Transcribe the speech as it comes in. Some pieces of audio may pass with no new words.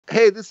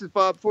Hey, this is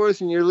Bob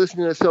Forrest, and you're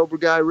listening to Sober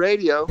Guy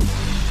Radio.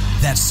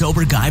 That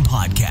Sober Guy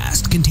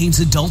podcast contains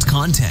adult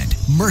content,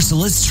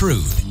 merciless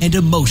truth, and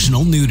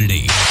emotional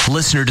nudity.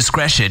 Listener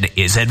discretion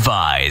is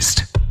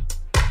advised.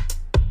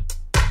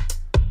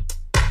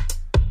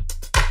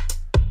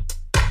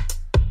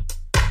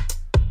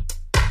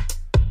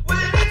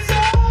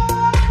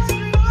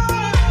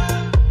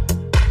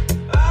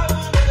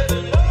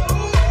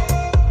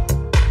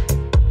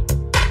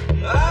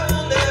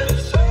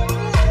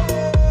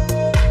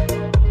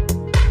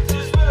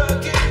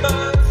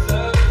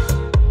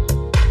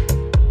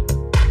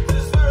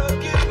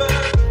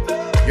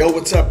 Yo,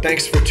 what's up?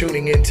 Thanks for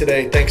tuning in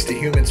today. Thanks to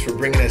Humans for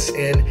bringing us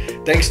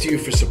in. Thanks to you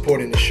for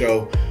supporting the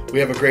show. We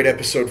have a great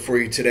episode for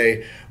you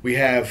today. We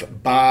have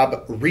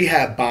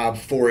Rehab Bob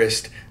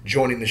Forrest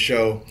joining the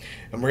show,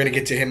 and we're going to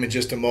get to him in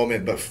just a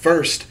moment. But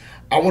first,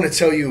 I want to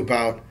tell you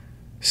about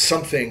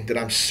something that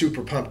I'm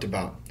super pumped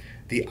about.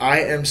 The I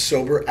Am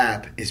Sober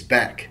app is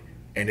back,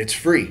 and it's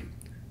free.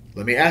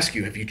 Let me ask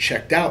you, have you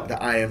checked out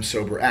the I Am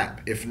Sober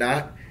app? If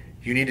not,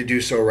 you need to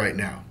do so right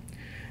now.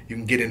 You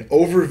can get an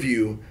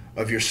overview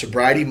of your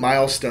sobriety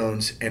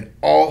milestones and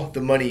all the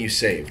money you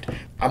saved.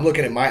 I'm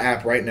looking at my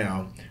app right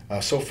now.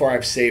 So far,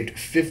 I've saved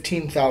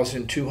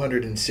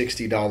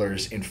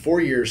 $15,260 in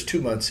 4 years,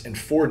 2 months, and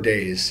 4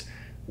 days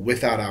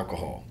without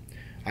alcohol.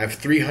 I have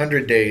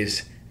 300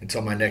 days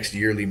until my next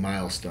yearly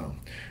milestone.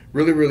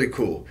 Really, really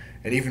cool.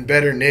 And even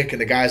better, Nick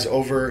and the guys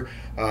over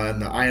in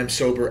the I Am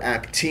Sober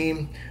app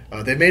team,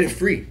 they made it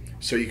free.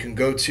 So you can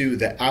go to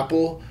the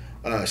Apple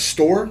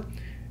store.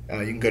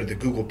 You can go to the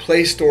Google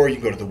Play Store. You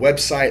can go to the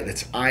website.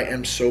 That's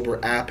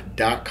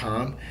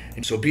iamsoberapp.com.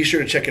 And so be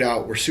sure to check it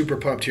out. We're super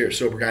pumped here at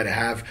Sober Guy to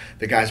have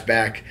the guys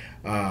back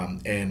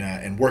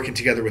and working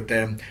together with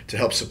them to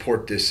help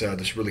support this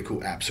really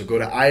cool app. So go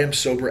to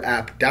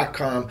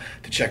iamsoberapp.com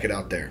to check it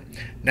out there.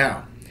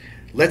 Now,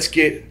 let's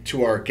get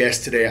to our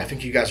guest today. I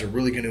think you guys are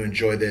really going to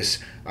enjoy this.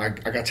 I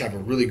got to have a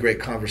really great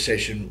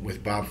conversation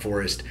with Bob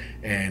Forrest,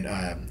 and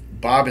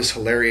Bob is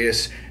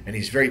hilarious, and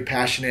he's very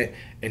passionate,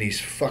 and he's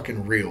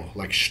fucking real,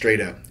 like straight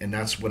up. And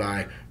that's what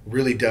I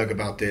really dug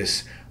about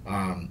this.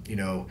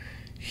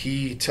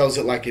 He tells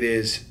it like it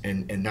is,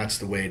 and that's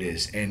the way it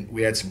is. And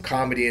we had some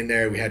comedy in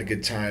there. We had a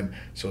good time.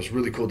 So it's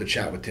really cool to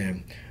chat with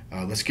him.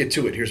 Let's get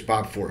to it. Here's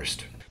Bob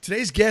Forrest.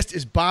 Today's guest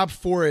is Bob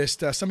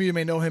Forrest. Some of you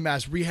may know him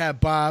as Rehab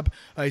Bob.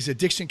 He's an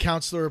addiction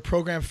counselor,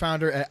 program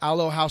founder at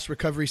Aloe House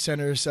Recovery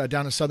Centers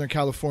down in Southern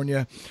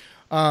California.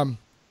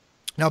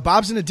 Now,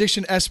 Bob's an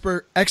addiction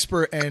expert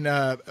and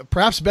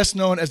perhaps best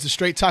known as the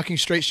straight-talking,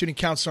 straight-shooting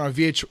counselor on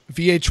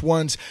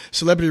VH1's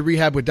Celebrity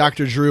Rehab with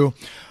Dr. Drew.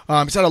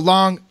 He's had a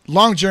long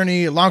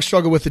journey, a long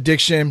struggle with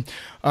addiction,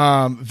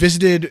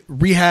 visited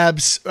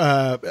rehabs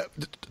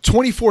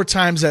 24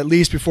 times at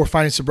least before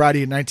finding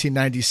sobriety in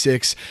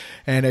 1996.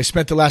 And I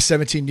spent the last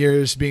 17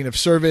 years being of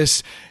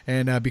service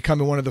and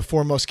becoming one of the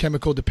foremost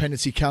chemical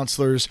dependency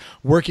counselors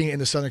working in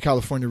the Southern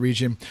California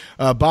region.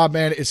 Bob,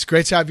 man, it's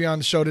great to have you on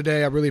the show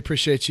today. I really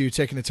appreciate you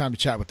taking the time to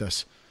chat with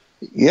us.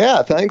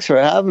 Yeah, thanks for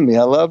having me.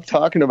 I love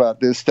talking about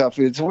this stuff.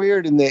 It's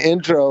weird in the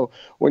intro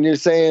when you're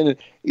saying,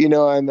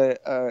 I'm an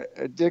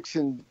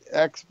addiction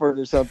expert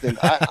or something.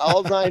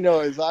 All I know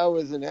is I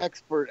was an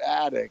expert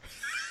addict,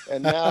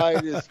 and now I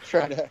just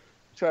try to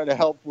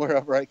help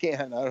wherever I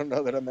can. I don't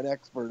know that I'm an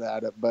expert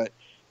at it, but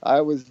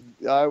I was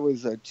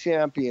a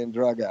champion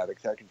drug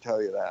addict. I can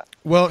tell you that.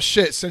 Well,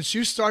 shit, since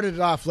you started it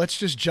off, let's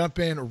just jump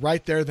in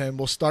right there then.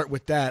 We'll start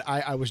with that.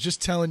 I was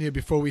just telling you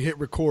before we hit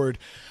record,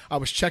 I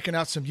was checking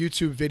out some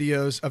YouTube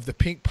videos of the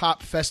Pink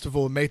Pop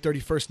Festival May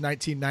 31st,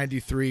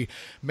 1993.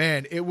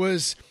 Man,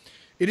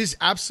 it is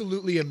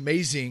absolutely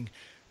amazing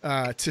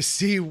to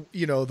see,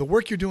 the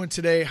work you're doing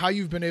today, how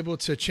you've been able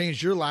to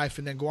change your life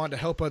and then go on to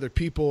help other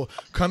people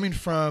coming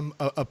from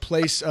a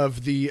place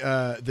of the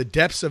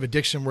depths of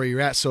addiction where you're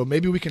at. So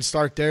maybe we can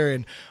start there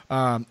and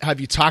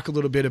have you talk a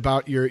little bit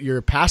about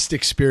your past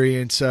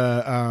experience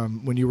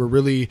when you were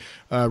really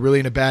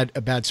in a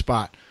bad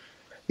spot.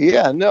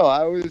 Yeah, no,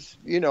 I was,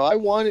 I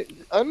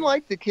wanted,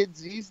 unlike the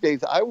kids these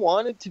days, I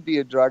wanted to be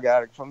a drug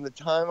addict from the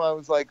time I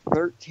was like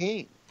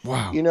 13.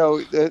 Wow.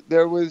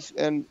 There was,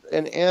 and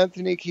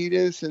Anthony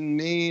Kiedis and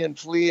me and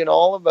Flea and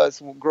all of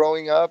us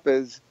growing up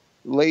as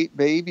late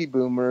baby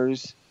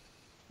boomers,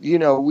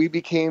 we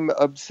became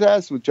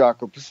obsessed with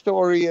Jaco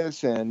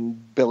Pastorius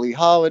and Billie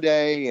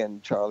Holiday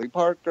and Charlie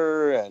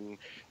Parker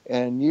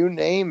and you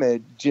name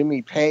it,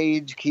 Jimmy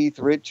Page, Keith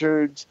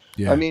Richards.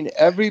 Yeah. I mean,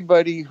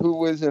 everybody who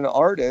was an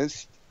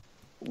artist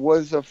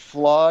was a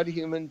flawed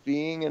human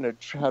being and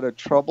had a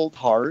troubled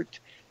heart.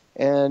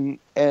 And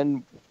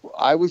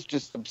I was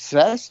just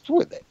obsessed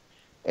with it.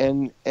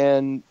 And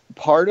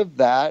part of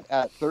that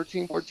at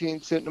 13,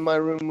 14, sitting in my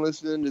room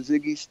listening to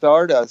Ziggy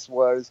Stardust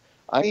was,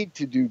 I need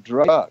to do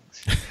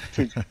drugs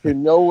to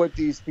know what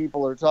these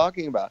people are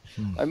talking about.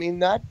 I mean,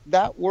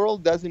 that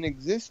world doesn't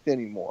exist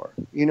anymore.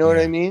 You know what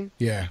I mean?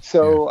 Yeah.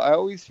 So I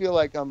always feel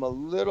like I'm a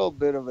little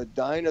bit of a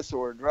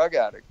dinosaur drug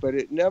addict, but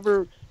it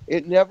never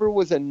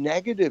was a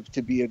negative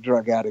to be a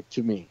drug addict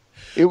to me.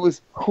 It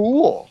was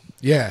cool.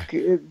 Yeah.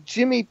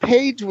 Jimmy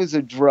Page was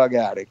a drug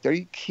addict. Are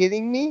you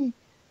kidding me?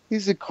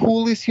 He's the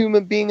coolest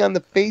human being on the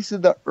face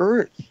of the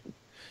earth.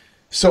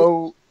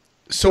 So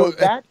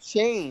that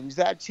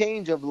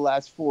change over the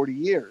last 40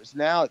 years.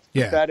 Now it's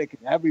pathetic,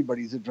 and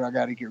everybody's a drug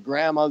addict. Your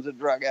grandma's a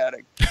drug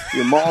addict.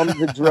 Your mom's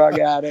a drug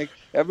addict.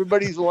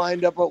 Everybody's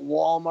lined up at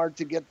Walmart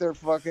to get their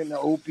fucking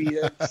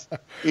opiates.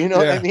 You know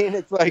what I mean?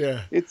 It's like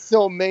it's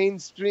so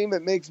mainstream.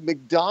 It makes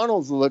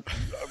McDonald's look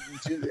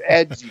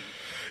edgy.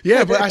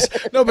 Yeah, but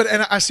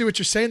I see what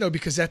you're saying though,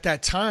 because at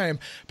that time,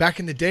 back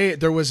in the day,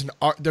 there was an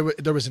art.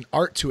 There was an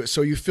art to it.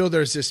 So you feel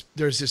there's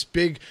this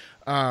big.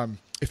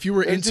 If you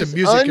were into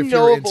music, if you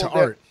were into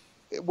art,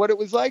 what it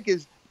was like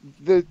is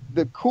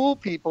the cool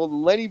people,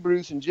 Lenny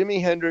Bruce and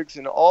Jimi Hendrix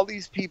and all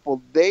these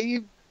people,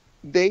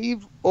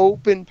 they've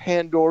opened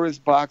Pandora's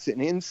box,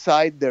 and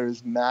inside there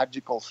is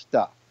magical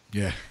stuff.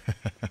 Yeah.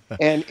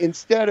 And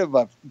instead of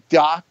a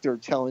doctor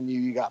telling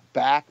you got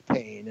back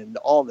pain and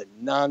all the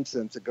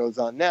nonsense that goes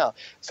on now.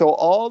 So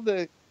all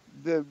the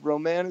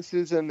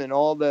romanticism and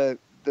all the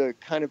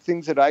kind of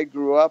things that I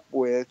grew up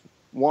with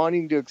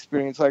wanting to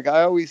experience, like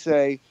I always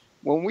say,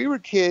 when we were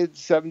kids,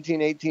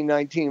 17, 18,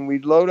 19,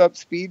 we'd load up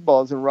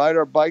speedballs and ride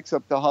our bikes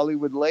up to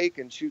Hollywood Lake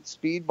and shoot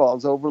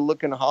speedballs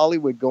overlooking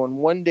Hollywood going,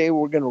 one day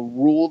we're going to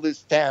rule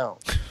this town.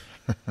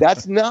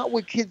 That's not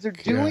what kids are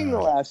doing the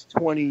last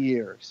 20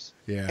 years.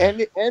 Yeah.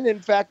 And in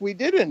fact, we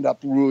did end up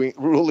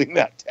ruling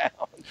that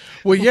town.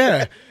 Well,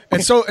 yeah.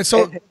 And so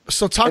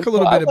talk a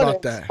little bit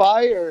about that.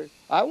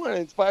 I want to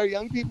inspire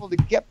young people to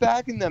get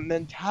back in that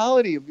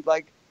mentality of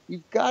like,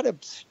 you've got to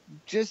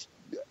just,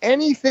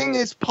 anything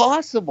is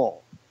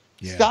possible.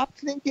 Yeah. Stop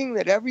thinking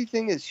that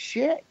everything is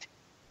shit.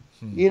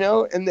 You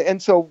know, and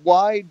so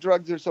why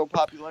drugs are so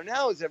popular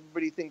now is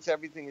everybody thinks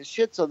everything is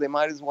shit, so they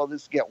might as well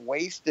just get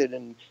wasted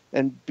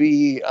and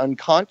be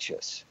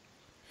unconscious.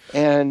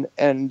 And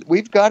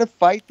we've got to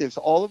fight this.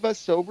 All of us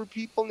sober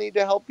people need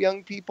to help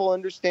young people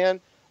understand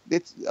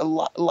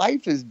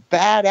life is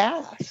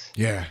badass.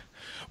 Yeah.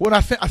 Well, I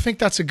think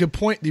that's a good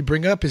point you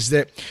bring up, is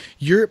that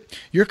you're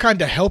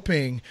kind of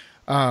helping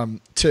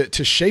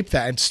to shape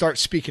that and start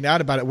speaking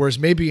out about it. Whereas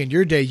maybe in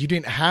your day, you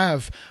didn't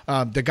have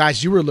the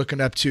guys you were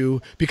looking up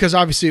to, because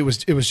obviously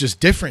it was just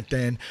different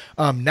then.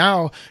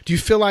 Now, do you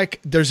feel like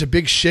there's a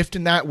big shift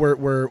in that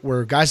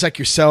where guys like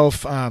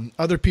yourself,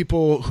 other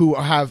people who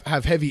have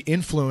heavy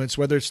influence,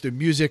 whether it's through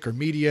music or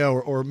media,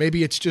 or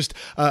maybe it's just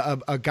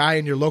a guy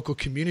in your local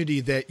community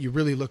that you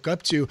really look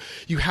up to,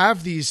 you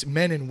have these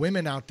men and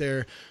women out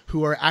there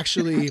who are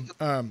actually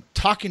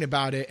talking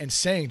about it and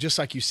saying, just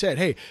like you said,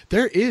 hey,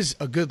 there is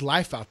a good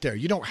life out there.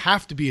 You don't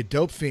have to be a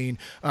dope fiend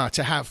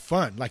to have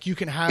fun. Like, you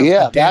can have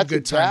a damn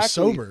good time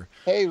sober.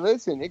 Hey,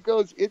 listen,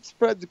 it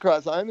spreads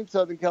across. I'm in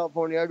Southern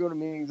California. I go to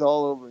meetings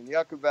all over in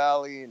Yucca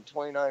Valley and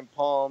 29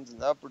 Palms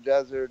and the Upper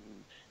Desert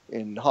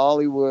and in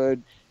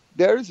Hollywood.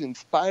 There's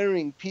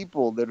inspiring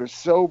people that are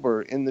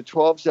sober in the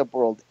 12-step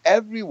world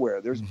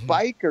everywhere. There's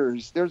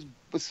bikers. There's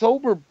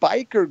sober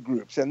biker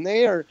groups, and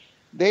they are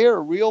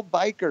real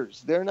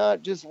bikers. They're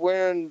not just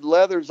wearing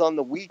leathers on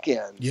the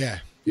weekends. Yeah.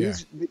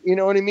 You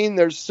know what I mean?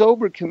 There's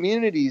sober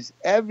communities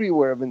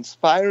everywhere of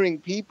inspiring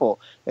people.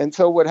 And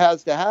so what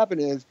has to happen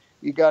is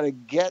you got to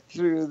get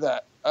through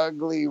that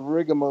ugly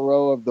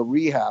rigmarole of the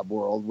rehab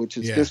world, which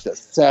is just a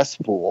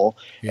cesspool,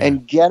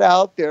 and get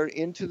out there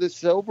into the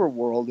sober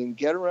world and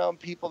get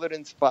around people that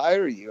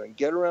inspire you and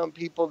get around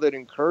people that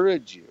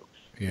encourage you.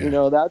 You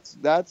know, that's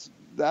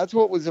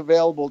what was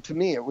available to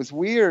me. It was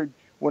weird.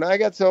 When I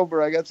got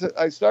sober,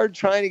 I started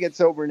trying to get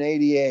sober in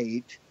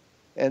 88,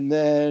 and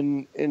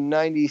then in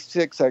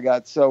 96 I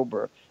got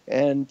sober.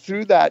 And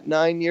through that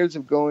 9 years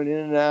of going in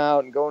and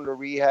out and going to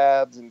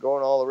rehabs and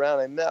going all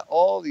around, I met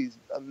all these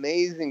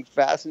amazing,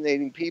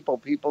 fascinating people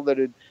that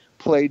had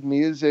played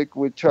music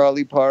with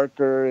Charlie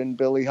Parker and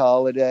Billie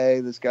Holiday,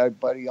 this guy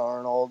Buddy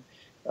Arnold,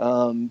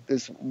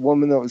 this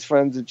woman that was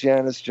friends with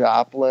Janis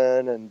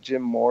Joplin and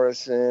Jim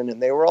Morrison,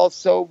 and they were all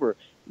sober.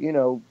 You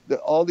know,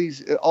 all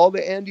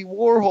the Andy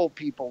Warhol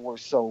people were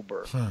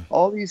sober,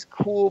 all these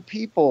cool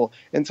people.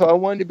 And so I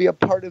wanted to be a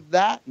part of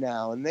that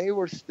now. And they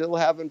were still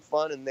having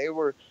fun, and they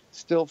were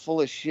still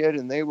full of shit,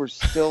 and they were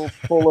still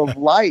full of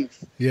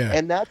life. Yeah.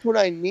 And that's what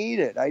I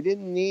needed. I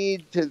didn't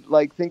need to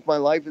think my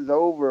life is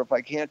over if I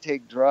can't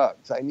take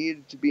drugs. I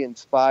needed to be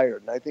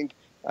inspired. And I think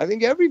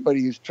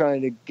everybody who's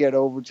trying to get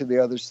over to the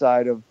other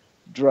side of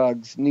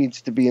drugs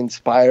needs to be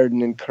inspired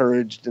and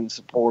encouraged and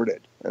supported.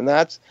 And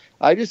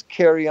I just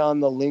carry on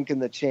the link in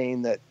the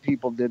chain that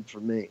people did for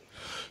me.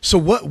 So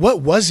what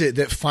was it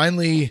that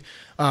finally,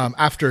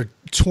 after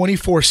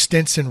 24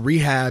 stints in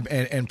rehab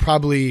and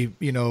probably,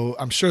 you know,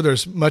 I'm sure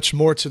there's much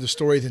more to the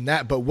story than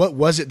that, but what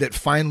was it that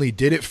finally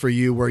did it for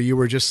you, where you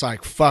were just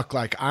like, fuck,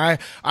 like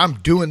I'm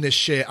doing this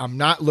shit. I'm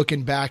not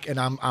looking back, and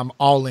I'm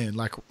all in,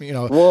 like, you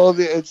know. Well,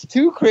 it's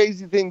two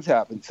crazy things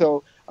happened.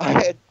 So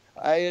I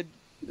had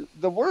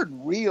the word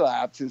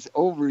relapse is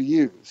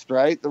overused,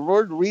 right? The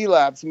word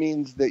relapse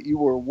means that you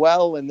were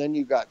well and then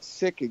you got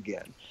sick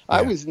again. Yeah.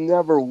 I was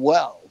never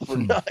well for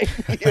 9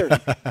 years,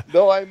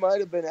 though I might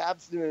have been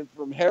abstinent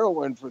from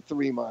heroin for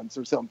 3 months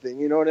or something.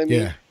 You know what I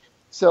mean? Yeah.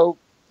 so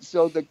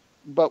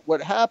but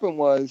what happened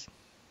was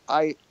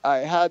I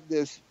had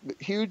this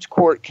huge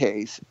court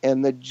case,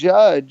 and the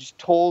judge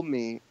told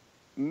me,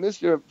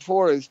 Mr.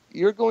 Forrest,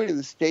 you're going to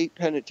the state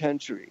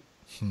penitentiary.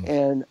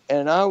 And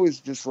I was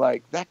just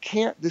like,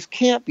 this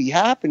can't be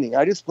happening.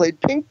 I just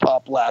played ping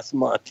pong last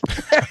month.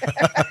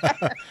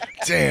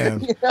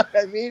 Damn. You know what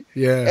I mean?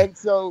 Yeah. And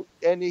so,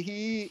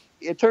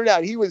 it turned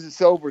out he was a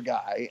sober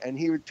guy, and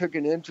he took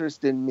an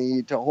interest in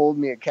me to hold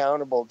me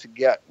accountable to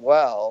get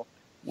well,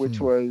 which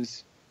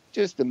was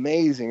just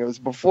amazing. It was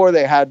before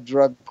they had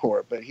drug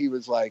court, but he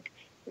was like,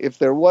 if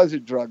there was a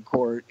drug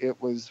court,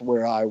 it was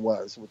where I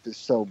was with this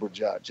sober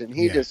judge. And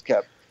he just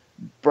kept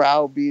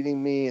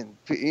browbeating me. And,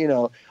 you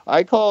know,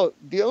 I call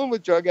dealing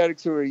with drug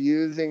addicts who are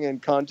using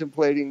and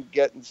contemplating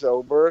getting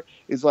sober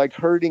is like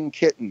herding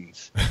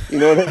kittens. You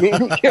know what I mean?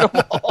 You get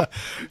them all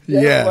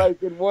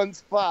like in one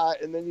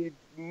spot, and then you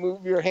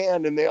move your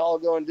hand and they all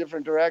go in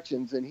different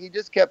directions. And he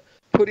just kept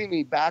putting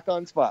me back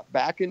on spot,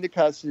 back into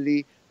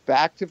custody,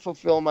 back to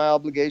fulfill my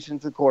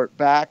obligations to court,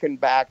 back and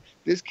back.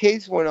 This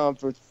case went on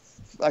for,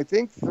 I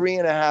think,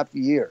 3.5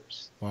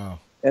 years. Wow.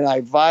 And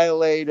I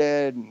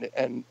violated.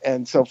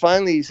 And so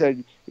finally he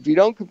said, if you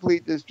don't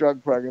complete this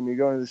drug program, you're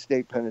going to the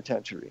state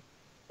penitentiary.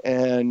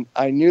 And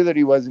I knew that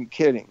he wasn't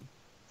kidding.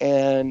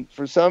 And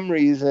for some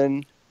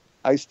reason,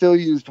 I still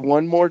used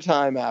one more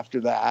time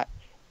after that.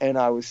 And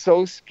I was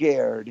so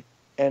scared.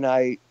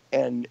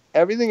 And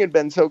everything had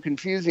been so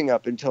confusing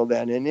up until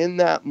then. And in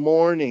that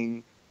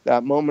morning,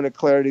 that moment of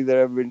clarity that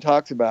everybody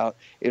talks about,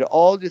 it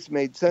all just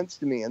made sense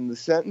to me. And the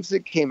sentence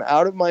that came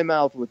out of my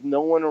mouth with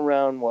no one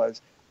around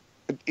was,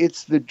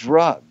 it's the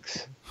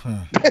drugs.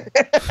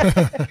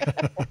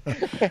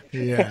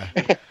 Yeah.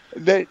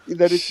 that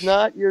it's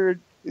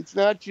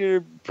not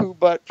your poo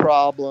butt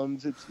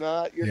problems. It's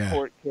not your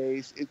court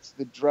case. It's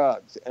the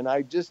drugs. And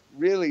I just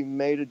really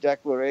made a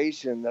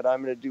declaration that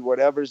I'm going to do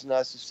whatever's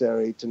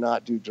necessary to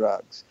not do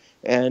drugs.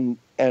 And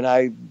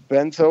I've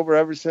been sober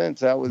ever since.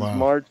 That was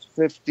March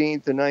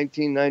 15th of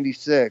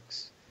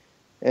 1996.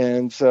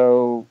 And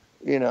so,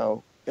 you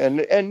know, and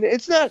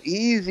it's not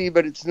easy,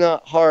 but it's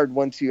not hard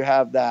once you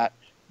have that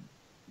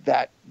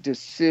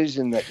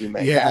decision that you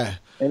make. Yeah.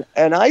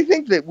 And I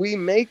think that we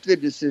make the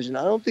decision.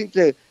 I don't think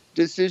the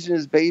decision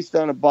is based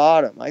on a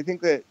bottom. I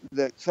think that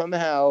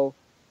somehow,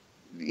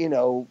 you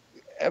know,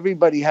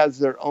 everybody has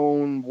their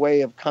own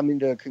way of coming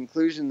to a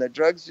conclusion that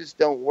drugs just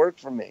don't work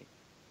for me.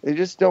 They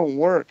just don't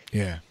work.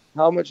 Yeah.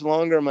 How much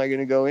longer am I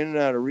going to go in and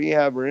out of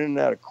rehab, or in and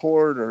out of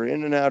court, or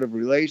in and out of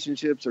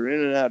relationships, or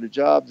in and out of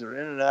jobs, or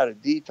in and out of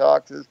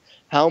detoxes?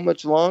 How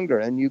much longer?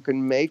 And you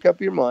can make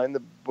up your mind. The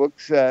book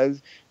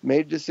says,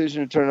 made a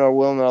decision to turn our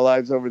will and our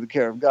lives over to the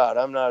care of God.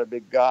 I'm not a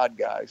big God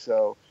guy.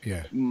 So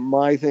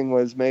my thing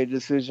was, made a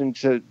decision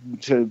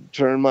to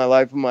turn my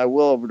life and my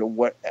will over to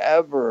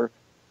whatever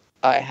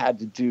I had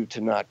to do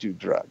to not do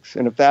drugs.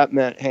 And if that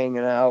meant hanging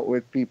out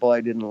with people I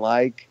didn't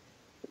like,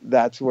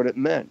 that's what it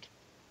meant.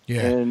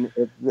 Yeah. And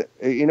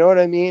you know what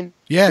I mean?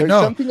 Yeah. There's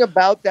something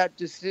about that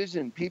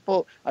decision.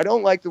 People, I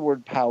don't like the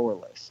word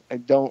powerless. I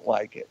don't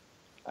like it.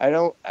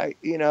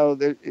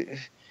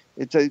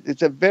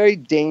 It's a very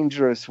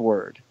dangerous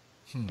word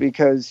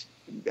because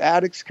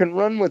addicts can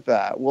run with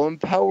that. Well, I'm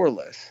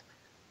powerless.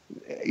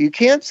 You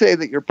can't say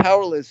that you're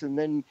powerless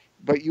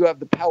but you have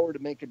the power to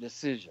make a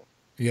decision.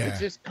 Yeah. It's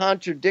just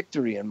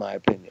contradictory, in my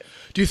opinion.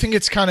 Do you think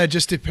it's kind of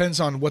just depends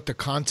on what the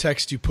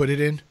context you put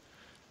it in?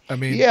 I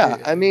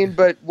mean,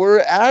 but we're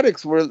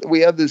addicts.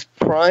 We have this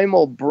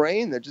primal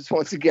brain that just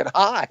wants to get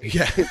high.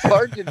 Yeah. It's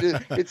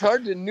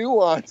hard to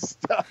nuance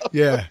stuff.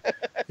 Yeah.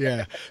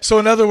 Yeah. So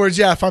in other words,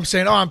 if I'm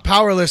saying, I'm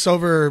powerless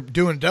over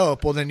doing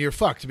dope, well then you're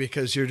fucked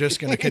because you're just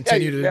going to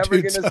continue to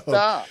do dope.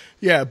 Stop.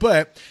 Yeah.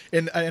 But,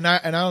 and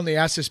I only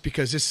ask this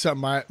because this is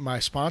something my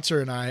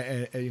sponsor and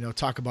I,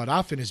 talk about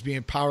often, is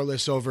being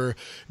powerless over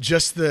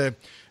just the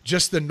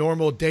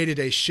normal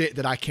day-to-day shit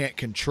that I can't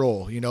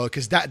control,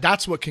 because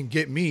that's what can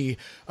get me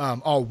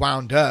all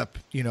wound up,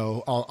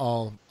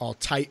 all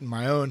tight in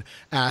my own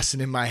ass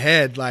and in my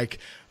head, like,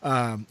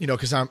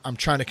 because I'm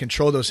trying to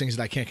control those things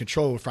that I can't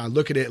control. If I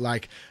look at it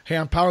like, hey,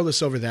 I'm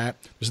powerless over that,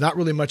 there's not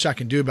really much I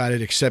can do about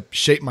it except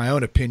shape my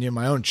own opinion,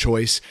 my own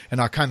choice,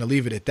 and I'll kind of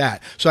leave it at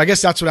that. So I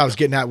guess that's what I was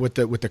getting at with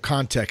the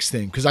context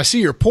thing, because I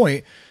see your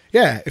point.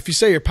 Yeah, if you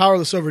say you're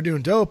powerless over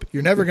doing dope,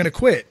 you're never going to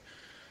quit.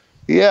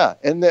 Yeah,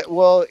 and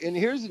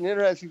here's an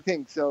interesting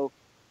thing. So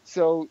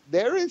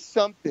there is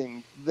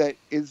something that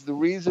is the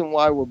reason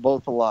why we're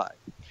both alive,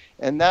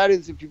 and that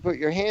is if you put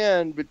your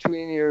hand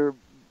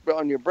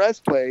on your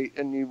breastplate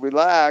and you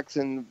relax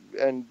and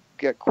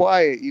get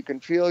quiet, you can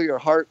feel your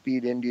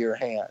heartbeat into your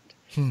hand.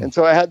 And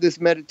so I had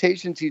this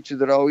meditation teacher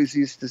that always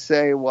used to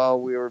say while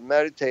we were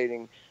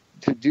meditating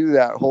to do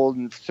that, hold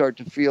and start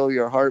to feel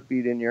your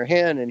heartbeat in your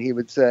hand, and he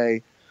would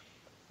say,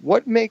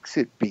 "What makes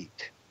it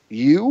beat?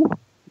 You?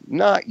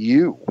 Not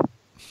you."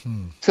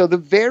 So the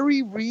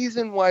very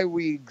reason why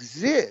we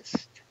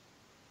exist,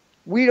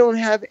 we don't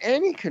have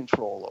any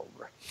control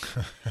over.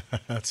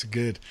 That's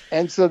good.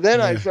 And so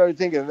then I started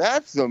thinking,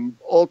 that's some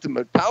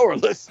ultimate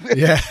powerlessness.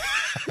 Yeah.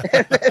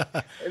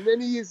 and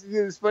then he used to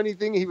do this funny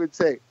thing. He would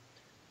say,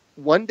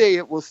 one day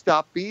it will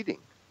stop beating.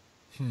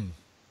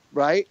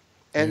 Right?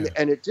 And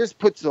it just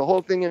puts the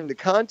whole thing into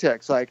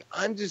context. Like,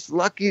 I'm just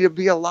lucky to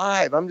be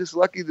alive. I'm just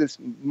lucky this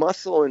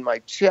muscle in my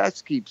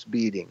chest keeps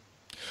beating.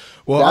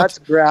 Well, that's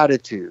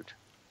gratitude.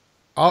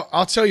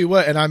 I'll tell you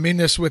what, and I mean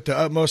this with the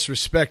utmost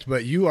respect,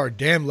 but you are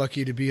damn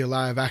lucky to be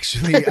alive.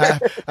 Actually,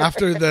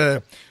 after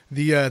the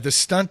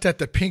stunt at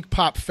the Pink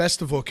Pop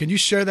Festival, can you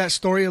share that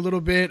story a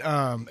little bit?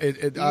 I'll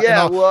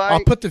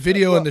put the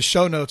video in the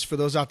show notes for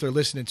those out there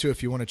listening too,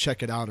 if you want to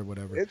check it out or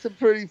whatever. It's a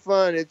pretty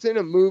fun. It's in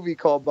a movie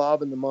called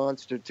Bob and the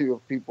Monster too.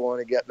 If people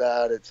want to get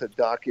that, it's a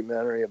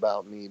documentary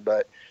about me.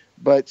 But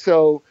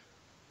so.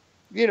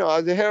 You know, I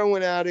was a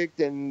heroin addict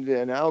and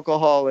an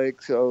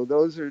alcoholic, so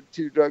those are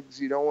two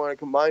drugs you don't want to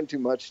combine too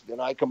much.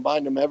 And I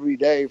combined them every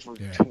day for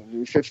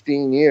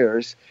 15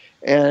 years.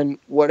 And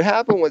what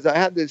happened was I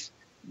had this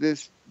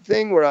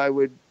thing where I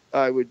would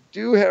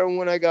do heroin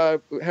when I got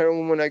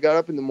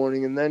up in the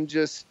morning, and then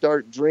just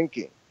start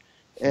drinking.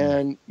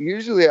 And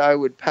usually I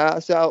would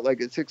pass out like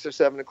at 6 or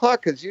 7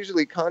 o'clock, because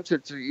usually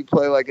concerts you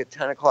play like at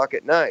 10 o'clock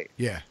at night.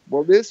 Yeah.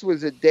 Well, this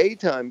was a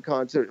daytime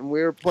concert, and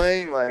we were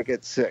playing like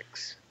at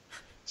 6.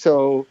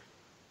 So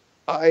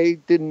I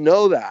didn't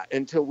know that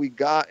until we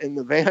got in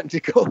the van to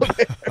go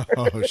there.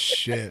 Oh,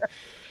 shit.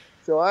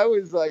 So I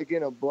was like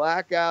in a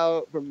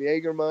blackout from the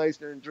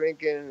Jägermeister and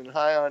drinking and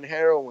high on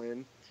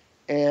heroin.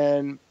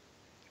 And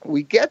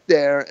we get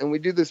there and we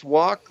do this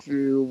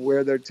walkthrough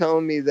where they're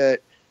telling me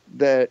that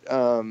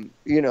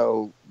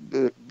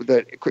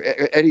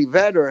Eddie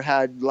Vedder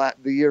had the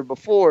year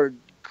before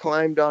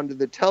climbed onto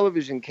the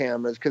television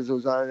cameras because it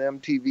was on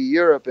MTV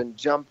Europe and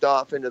jumped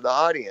off into the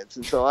audience.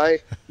 And so I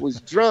was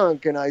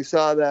drunk and I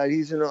saw that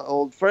he's an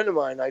old friend of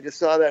mine. I just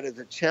saw that as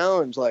a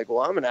challenge, like, well,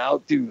 I'm going to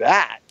outdo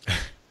that.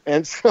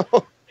 And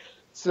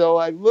so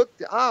I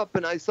looked up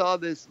and I saw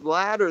this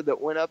ladder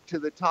that went up to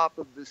the top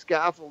of the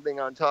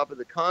scaffolding on top of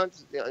the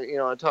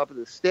on top of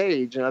the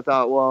stage. And I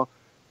thought, well,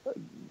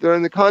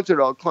 during the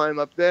concert, I'll climb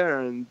up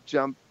there and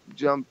jump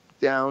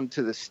down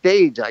to the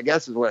stage, I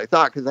guess is what I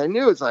thought. Cause I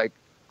knew it's like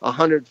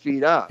 100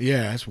 feet up.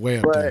 Yeah, that's way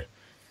up there.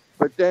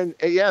 But then,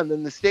 and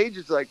then the stage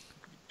is like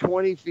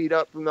 20 feet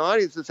up from the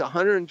audience. It's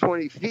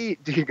 120 feet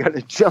you're going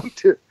to jump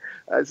to.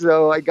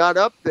 So I got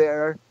up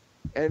there,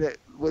 and it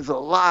was a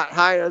lot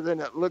higher than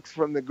it looks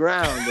from the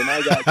ground, and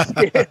I got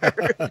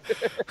scared.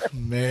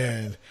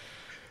 Man.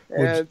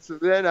 And so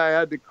then I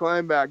had to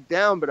climb back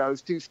down, but I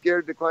was too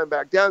scared to climb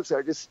back down, so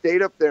I just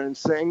stayed up there and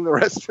sang the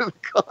rest of the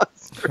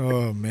concert.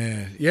 Oh,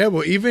 man. Yeah,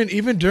 well,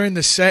 even during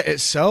the set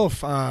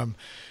itself, there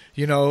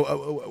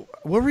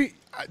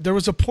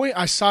was a point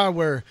I saw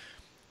where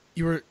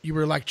you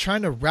were like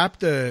trying to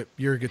wrap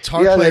your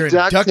guitar player in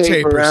duct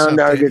tape around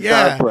our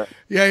guitar player.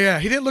 Yeah.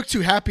 He didn't look too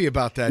happy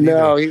about that.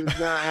 No, he was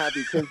not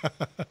happy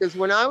because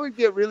when I would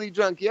get really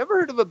drunk, you ever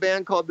heard of a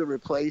band called The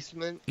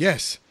Replacements?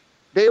 Yes.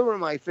 They were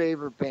my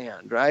favorite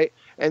band, right?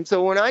 And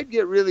so when I'd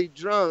get really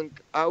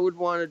drunk, I would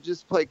want to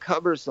just play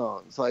cover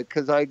songs, like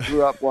because I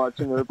grew up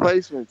watching The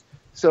Replacements.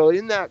 So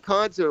in that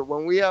concert,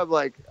 when we have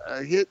like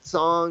a hit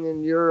song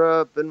in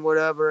Europe and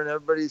whatever, and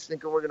everybody's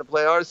thinking we're going to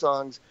play our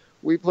songs,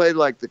 we played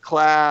like The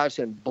Clash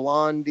and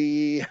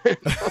Blondie.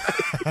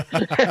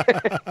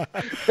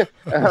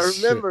 I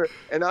remember,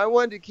 and I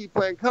wanted to keep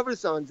playing cover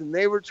songs, and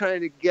they were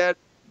trying to get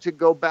to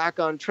go back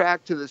on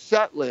track to the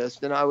set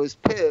list, and I was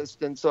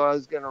pissed, and so I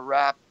was going to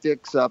wrap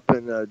dicks up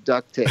in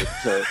duct tape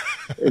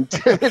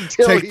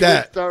until he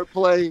would start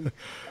playing.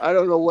 I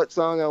don't know what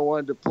song I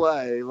wanted to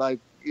play, like,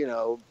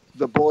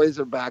 The Boys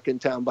Are Back in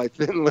Town by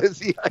Thin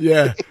Lizzy. I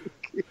think.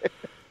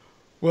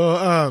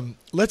 Well,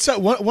 let's.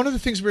 One of the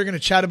things we're going to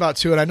chat about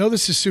too, and I know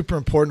this is super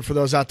important for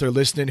those out there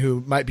listening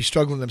who might be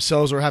struggling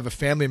themselves or have a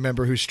family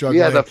member who's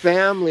struggling. Yeah, the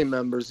family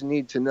members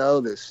need to know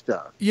this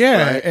stuff.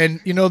 Yeah, right? And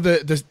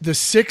the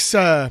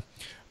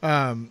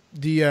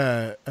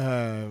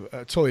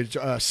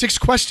 6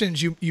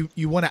 questions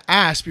you want to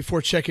ask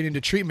before checking into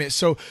treatment.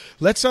 So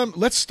let's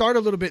start a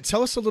little bit.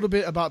 Tell us a little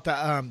bit about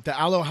the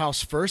Aloe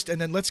House first,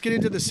 and then let's get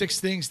into the 6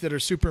 things that are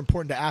super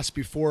important to ask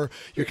before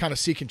you're kind of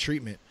seeking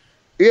treatment.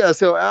 Yeah,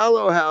 so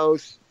Aloe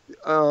House,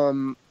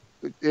 it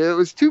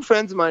was 2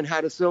 friends of mine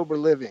had a sober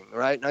living,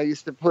 right? And I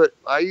used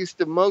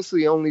to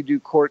mostly only do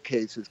court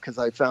cases because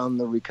I found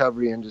the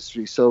recovery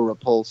industry so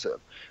repulsive.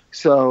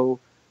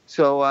 So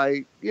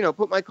I,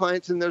 put my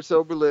clients in their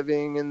sober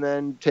living and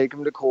then take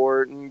them to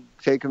court and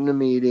take them to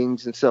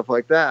meetings and stuff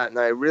like that. And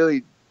I've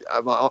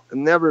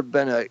never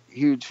been a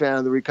huge fan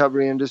of the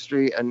recovery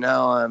industry, and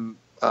now I'm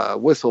a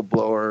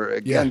whistleblower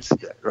against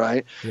it,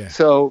 right? Yeah.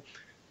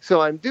 So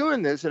I'm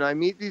doing this, and I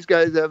meet these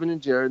guys, Evan and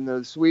Jared, and they're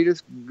the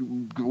sweetest,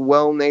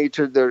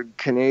 well-natured. They're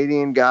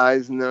Canadian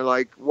guys, and they're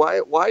like,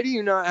 "Why do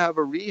you not have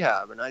a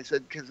rehab?" And I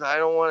said, "Because I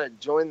don't want to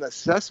join the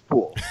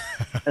cesspool."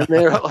 And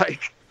they were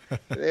like,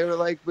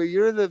 "But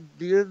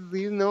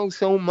you know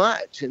so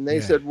much." And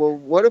they said, "Well,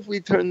 what if we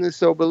turn this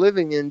sober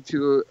living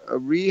into a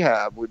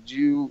rehab? Would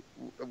you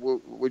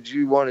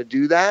want to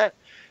do that?"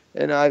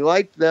 And I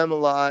liked them a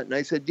lot. And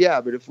I said, yeah,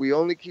 but if we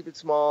only keep it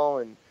small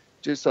and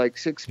just like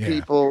 6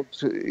 people,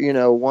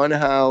 to, one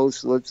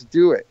house, let's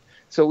do it.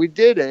 So we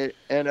did it.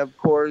 And of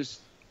course,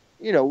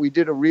 we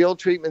did a real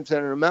treatment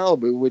center in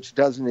Malibu, which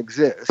doesn't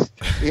exist.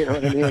 You know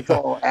what I mean? It's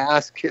all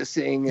ass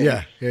kissing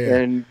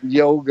and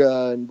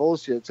yoga and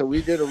bullshit. So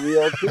we did a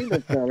real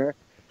treatment center.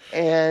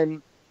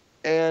 And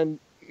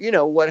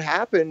what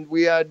happened,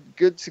 we had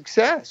good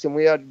success and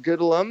we had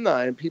good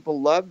alumni and people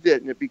loved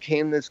it. And it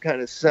became this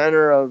kind of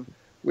center of,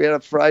 we had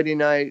a Friday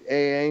night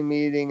AA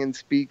meeting and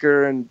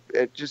speaker, and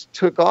it just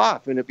took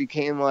off. And it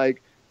became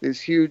like this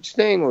huge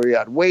thing where we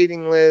had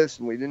waiting lists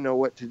and we didn't know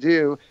what to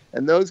do.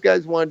 And those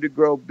guys wanted to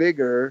grow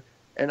bigger.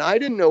 And I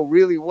didn't know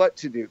really what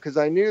to do because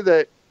I knew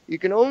that I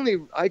can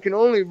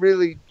only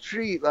really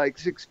treat like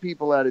 6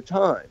 people at a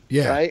time.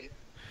 Yeah. Right.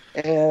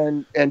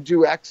 And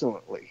do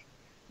excellently.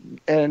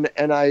 And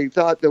I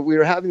thought that we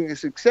were having the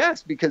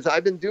success because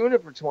I've been doing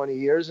it for 20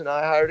 years and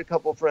I hired a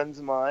couple of friends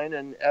of mine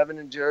and Evan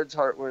and Jared's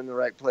heart were in the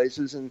right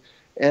places.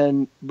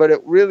 But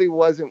it really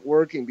wasn't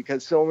working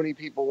because so many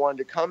people wanted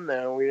to come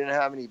there and we didn't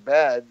have any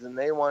beds and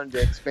they wanted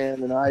to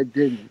expand and I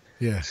didn't.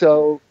 Yeah.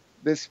 So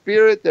the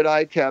spirit that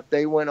I kept,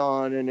 they went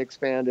on and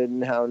expanded and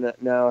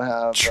now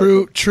have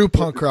true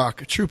punk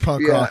rock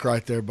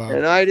right there, Bob.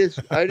 And I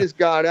just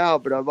got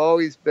out, but I've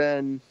always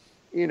been,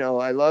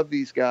 I love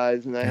these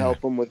guys and I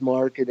help them with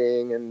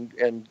marketing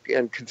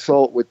and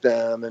consult with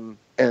them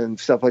and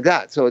stuff like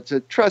that. So it's a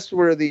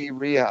trustworthy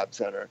rehab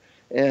center.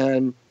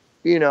 And,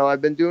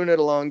 I've been doing it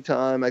a long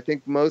time. I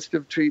think most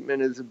of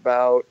treatment is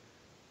about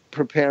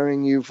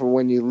preparing you for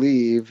when you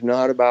leave,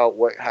 not about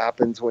what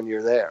happens when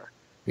you're there.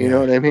 You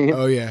know what I mean?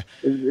 Oh, yeah.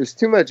 There's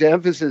too much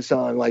emphasis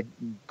on like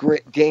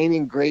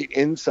gaining great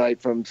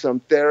insight from some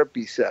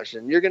therapy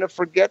session. You're going to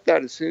forget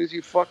that as soon as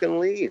you fucking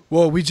leave.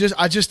 Well,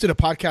 I just did a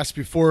podcast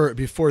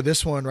before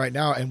this one right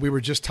now, and we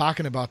were just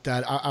talking about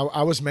that.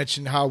 I was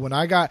mentioning how when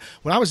I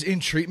was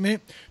in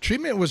treatment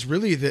was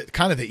really the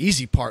kind of the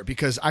easy part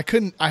because I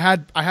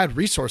had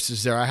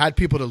resources there. I had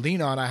people to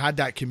lean on. I had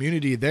that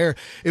community there.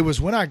 It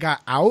was when I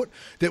got out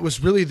that was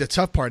really the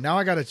tough part. Now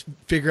I got to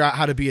figure out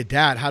how to be a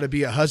dad, how to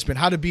be a husband,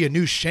 how to be a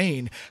new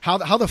Shane. How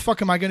the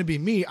fuck am I going to be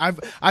me?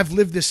 I've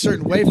lived this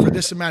certain way for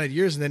this amount of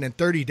years, and then in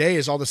 30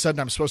 days, all of a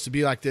sudden, I'm supposed to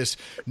be like this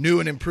new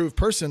and improved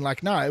person.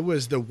 Like, nah, it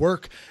was the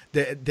work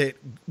that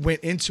went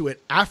into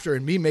it after,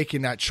 and me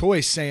making that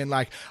choice, saying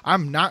like,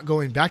 I'm not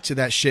going back to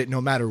that shit no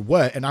matter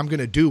what, and I'm going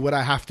to do what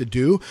I have to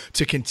do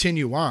to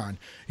continue on.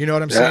 You know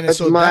what I'm saying?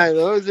 Those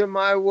are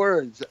my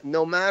words.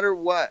 No matter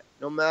what,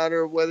 no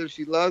matter whether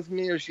she loves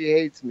me or she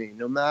hates me,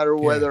 no matter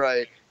whether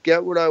I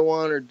get what I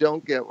want or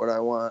don't get what I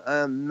want,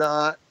 I'm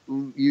not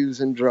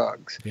using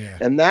drugs.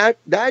 And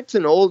that's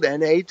an old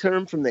NA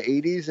term from the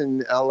 80s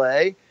in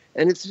LA,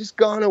 and it's just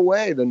gone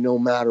away. The no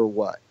matter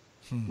what,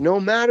 no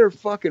matter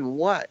fucking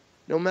what,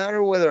 no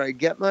matter whether I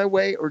get my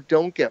way or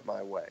don't get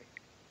my way.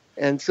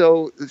 And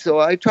so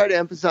I try to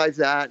emphasize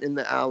that in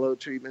the Aloe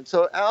treatment.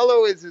 So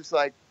Aloe is this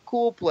like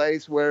cool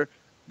place where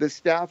the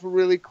staff are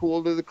really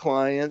cool to the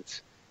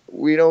clients.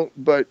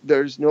 But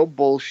there's no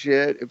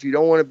bullshit. If you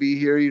don't want to be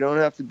here, you don't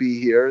have to be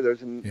here.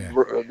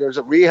 There's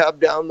a rehab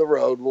down the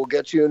road. We'll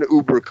get you an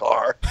Uber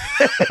car.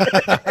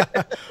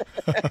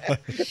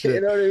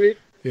 You know what I mean?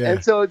 Yeah.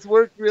 And so it's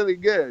worked really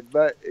good.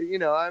 But,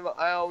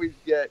 I always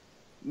get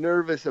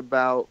nervous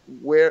about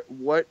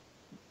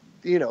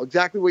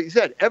exactly what you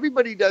said.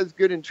 Everybody does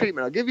good in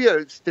treatment. I'll give you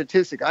a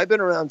statistic. I've been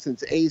around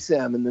since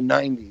ASAM in the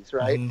 90s,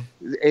 right?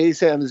 Mm-hmm.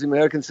 ASAM is the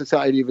American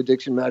Society of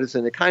Addiction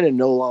Medicine. It kind of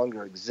no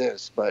longer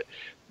exists, but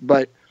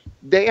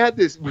they had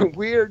this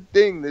weird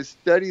thing, this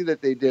study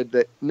that they did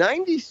that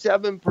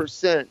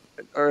 93%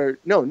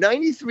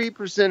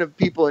 of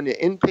people in the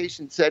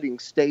inpatient setting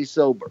stay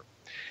sober.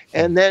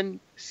 And then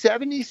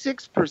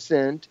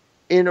 76%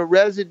 in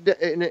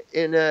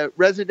a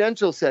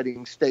residential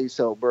setting stay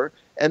sober.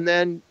 And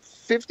then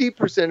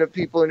 50% of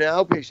people in an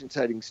outpatient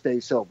setting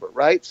stay sober,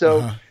 right?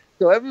 So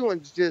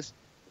everyone's just,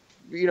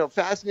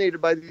 fascinated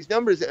by these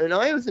numbers. And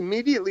I was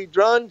immediately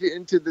drawn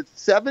into the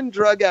 7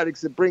 drug addicts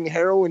that bring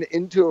heroin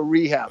into a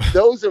rehab.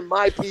 Those are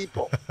my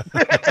people.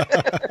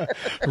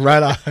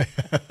 Right on.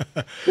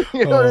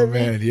 You know what I mean?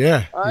 Man,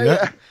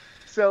 yeah.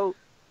 So,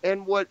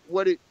 and what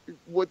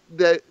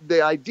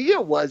the idea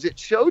was, it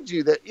showed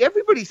you that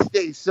everybody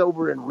stays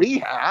sober in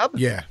rehab.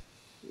 Yeah.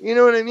 You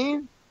know what I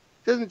mean?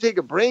 It doesn't take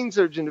a brain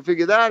surgeon to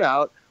figure that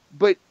out.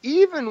 But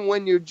even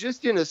when you're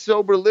just in a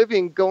sober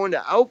living, going to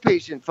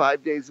outpatient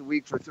 5 days a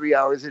week for 3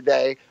 hours a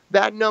day,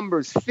 that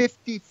number's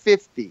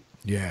 50-50.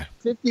 Yeah.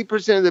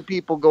 50% of the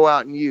people go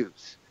out and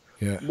use.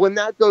 Yeah. When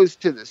that goes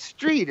to the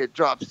street, it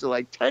drops to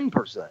like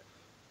 10%.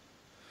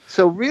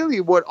 So really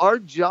what our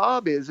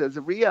job is as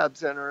a rehab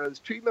center, as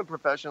treatment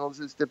professionals,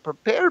 is to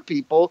prepare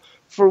people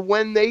for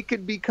when they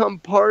could become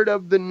part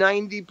of the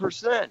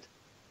 90%.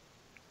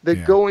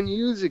 That go and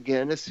use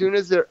again as soon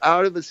as they're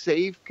out of a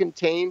safe,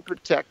 contained,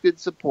 protected,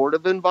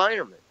 supportive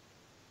environment.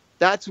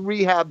 That's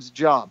rehab's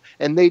job,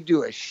 and they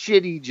do a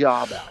shitty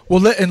job at it.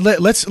 Well,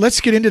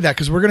 let's get into that,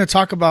 because we're going to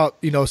talk about,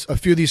 you know, a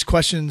few of these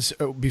questions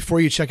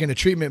before you check into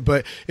treatment.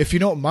 But if you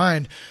don't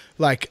mind,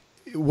 like,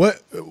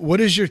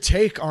 what is your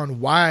take on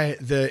why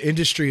the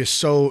industry is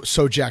so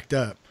jacked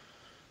up?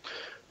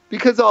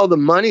 Because all the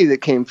money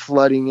that came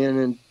flooding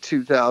in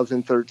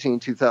 2013,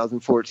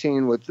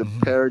 2014 with the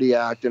Parity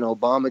Act and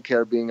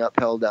Obamacare being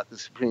upheld at the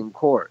Supreme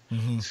Court.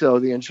 So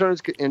the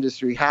insurance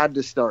industry had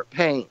to start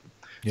paying.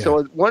 Yeah.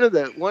 So one of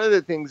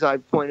the things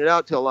I've pointed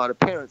out to a lot of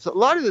parents, a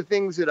lot of the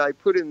things that I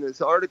put in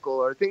this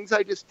article are things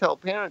I just tell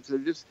parents. They're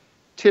just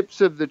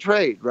tips of the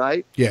trade,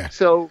 right? Yeah.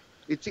 So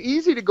it's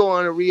easy to go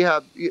on a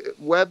rehab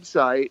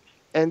website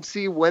and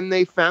see when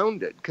they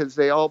founded, because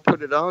they all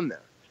put it on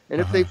there.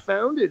 And if they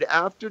founded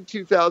after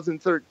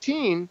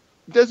 2013,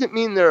 it doesn't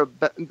mean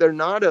they're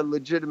not a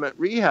legitimate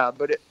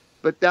rehab,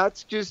 but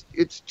that's just,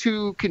 it's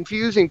too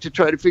confusing to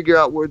try to figure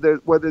out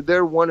whether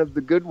they're one of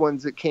the good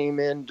ones that came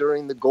in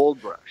during the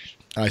gold rush.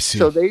 I see.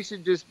 So they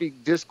should just be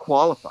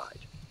disqualified.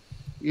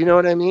 You know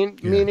what I mean?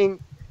 Yeah. Meaning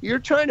you're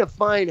trying to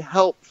find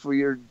help for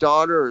your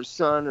daughter or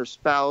son or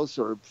spouse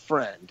or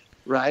friend,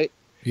 right?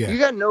 Yeah. You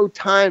got no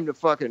time to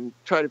fucking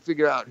try to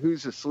figure out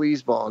who's a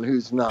sleazeball and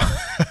who's not.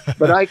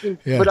 But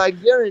I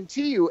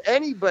guarantee you,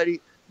 anybody,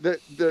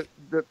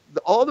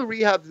 all the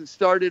rehabs that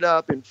started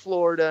up in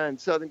Florida and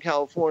Southern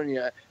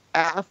California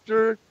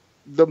after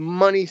the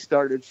money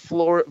started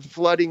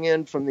flooding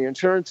in from the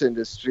insurance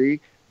industry,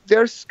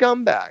 they're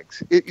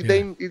scumbags.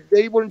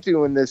 They weren't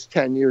doing this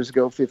 10 years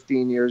ago,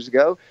 15 years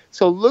ago.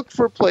 So look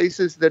for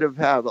places that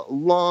have a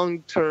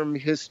long-term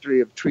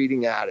history of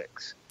treating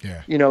addicts.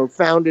 Yeah. You know,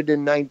 founded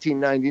in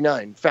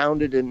 1999,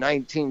 founded in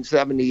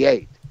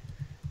 1978,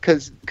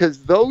 because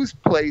those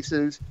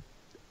places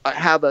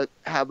have a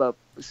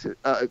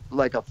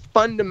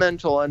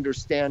fundamental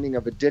understanding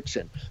of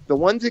addiction. The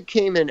ones that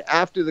came in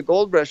after the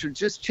gold rush are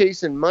just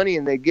chasing money,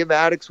 and they give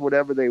addicts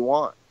whatever they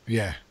want.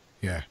 Yeah.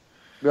 Yeah.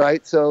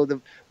 Right. So the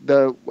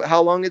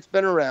how long it's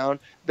been around.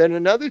 Then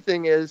another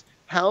thing is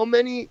how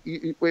many.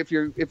 If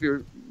you're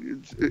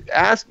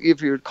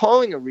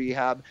calling a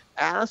rehab,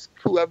 ask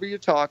whoever you're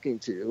talking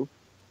to.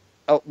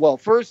 Well,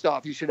 first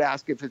off, you should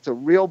ask if it's a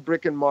real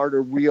brick and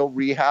mortar, real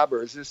rehab,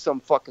 or is this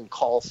some fucking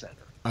call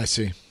center? I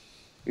see.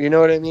 You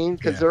know what I mean?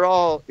 Because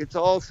it's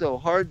all so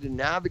hard to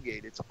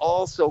navigate. It's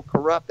all so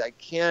corrupt. I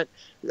can't,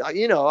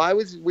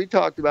 we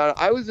talked about it.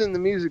 I was in the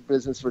music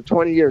business for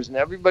 20 years, and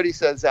everybody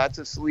says that's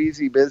a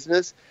sleazy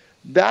business.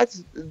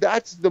 That's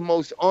the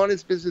most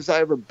honest business I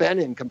ever been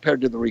in compared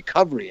to the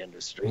recovery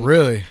industry.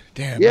 Really?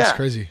 Damn, that's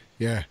crazy.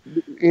 Yeah.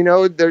 You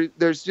know,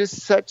 there's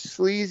just such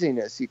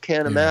sleaziness you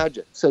can't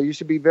imagine. So you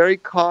should be very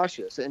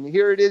cautious. And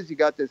here it is, you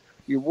got this.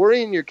 You're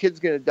worrying your kid's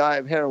going to die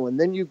of heroin.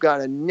 Then you've got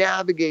to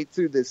navigate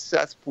through this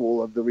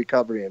cesspool of the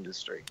recovery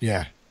industry.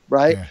 Yeah.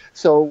 Right. Yeah.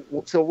 So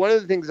one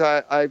of the things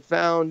I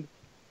found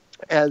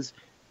as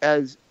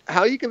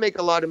how you can make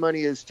a lot of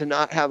money is to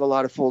not have a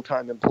lot of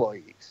full-time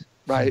employees.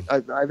 Right.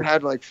 I've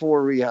had like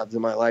 4 rehabs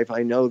in my life.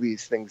 I know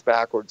these things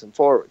backwards and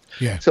forwards.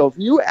 Yeah. So if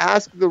you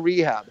ask the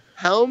rehab,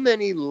 how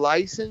many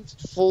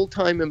licensed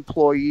full-time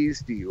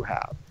employees do you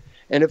have?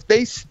 And if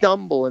they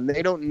stumble and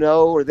they don't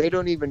know, or they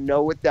don't even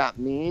know what that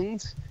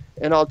means,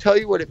 and I'll tell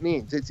you what it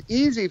means. It's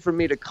easy for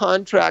me to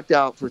contract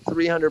out for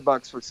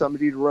 $300 for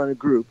somebody to run a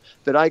group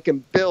that I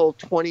can bill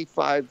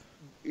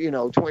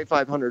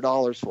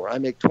 $2,500 for. I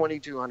make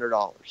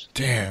 $2,200.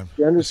 Damn.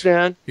 You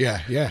understand?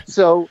 Yeah. Yeah.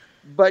 So,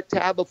 but to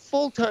have a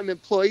full-time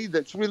employee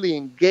that's really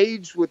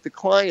engaged with the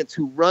clients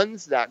who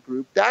runs that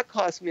group, that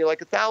costs me like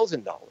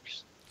 $1,000.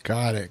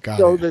 Got it.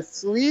 So the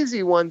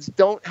sleazy ones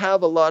don't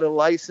have a lot of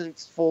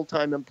licensed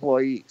full-time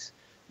employees.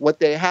 What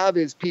they have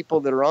is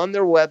people that are on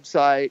their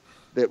website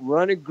that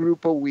run a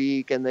group a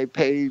week, and they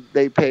pay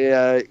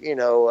a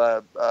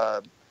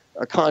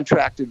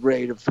contracted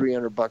rate of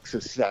 $300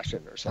 a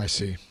session or something. I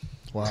see.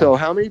 Wow. So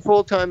how many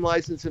full-time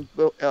licensed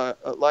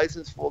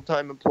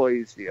full-time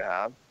employees do you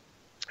have?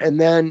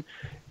 And then,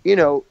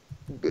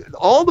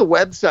 all the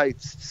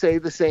websites say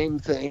the same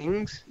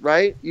things,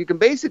 right? You can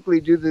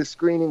basically do this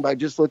screening by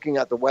just looking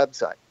at the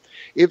website.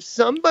 If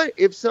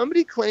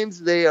somebody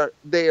claims they are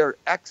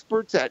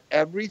experts at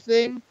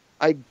everything,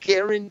 I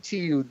guarantee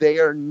you they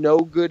are no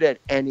good at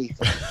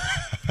anything.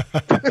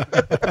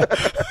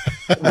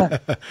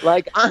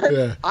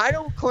 I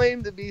don't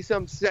claim to be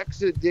some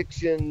sex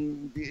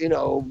addiction,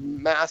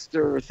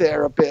 master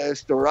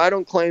therapist, or I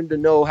don't claim to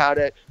know how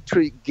to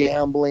treat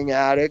gambling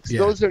addicts. Yeah.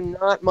 Those are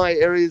not my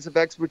areas of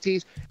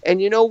expertise.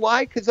 And you know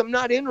why? Because I'm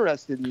not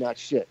interested in that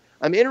shit.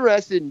 I'm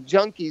interested in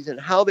junkies and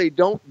how they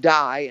don't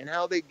die and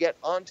how they get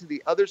onto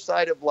the other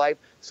side of life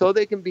so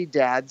they can be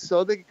dads,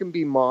 so they can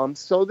be moms,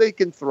 so they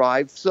can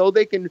thrive, so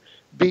they can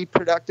be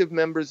productive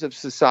members of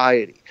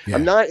society. Yeah.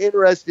 I'm not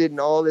interested in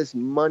all this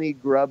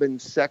money-grubbing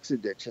sex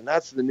addiction.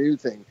 That's the new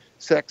thing,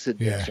 sex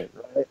addiction,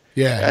 right?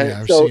 Yeah,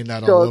 I'm seeing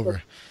that all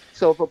over.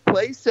 So if a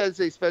place says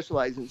they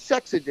specialize in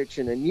sex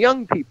addiction and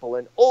young people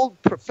and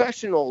old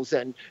professionals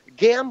and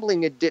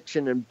gambling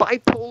addiction and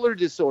bipolar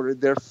disorder,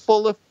 they're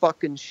full of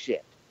fucking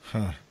shit.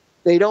 Huh.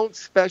 They don't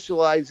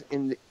specialize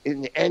in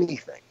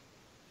anything.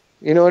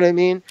 You know what I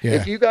mean? Yeah.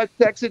 If you got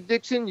sex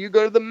addiction, you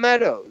go to the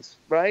Meadows,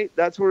 right?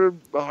 That's where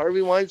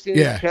Harvey Weinstein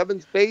and Kevin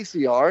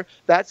Spacey are.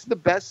 That's the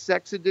best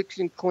sex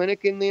addiction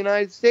clinic in the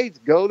United States.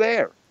 Go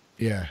there.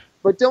 Yeah.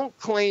 But don't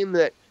claim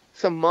that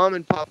some mom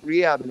and pop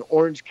rehab in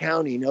Orange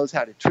County knows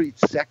how to treat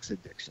sex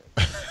addiction.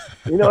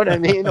 You know what I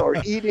mean? Or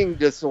eating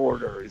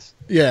disorders.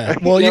 Yeah.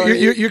 Well,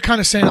 you're kind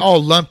of saying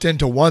all lumped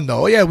into one,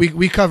 though. Yeah,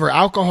 we cover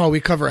alcohol,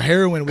 we cover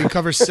heroin, we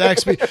cover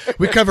sex,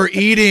 we cover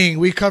eating,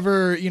 we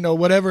cover,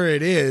 whatever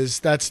it is.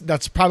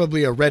 That's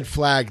probably a red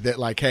flag that,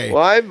 like, hey.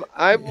 Well,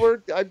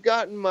 I've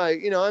gotten my,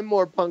 I'm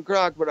more punk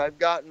rock, but I've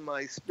gotten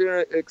my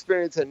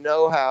experience and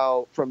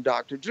know-how from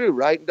Dr. Drew,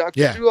 right? And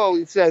Dr. Drew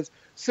always says,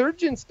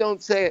 surgeons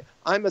don't say,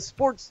 I'm a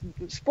sports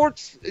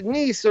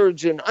knee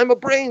surgeon, I'm a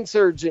brain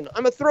surgeon,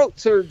 I'm a throat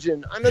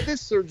surgeon, I'm a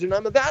this surgeon,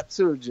 I'm a that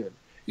surgeon.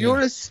 You're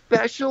a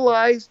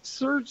specialized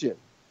surgeon.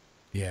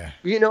 Yeah.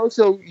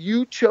 So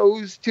you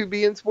chose to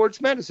be in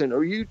sports medicine,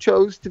 or you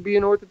chose to be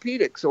in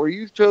orthopedics, or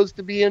you chose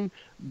to be in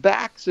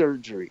back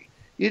surgery.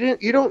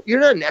 You're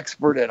not an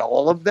expert at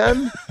all of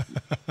them.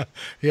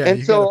 Yeah.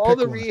 And so all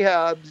the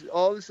rehabs,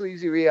 all the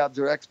sleazy rehabs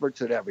are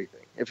experts at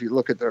everything, if you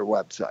look at their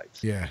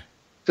websites. Yeah.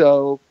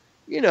 So,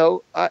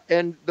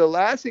 and the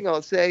last thing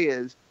I'll say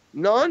is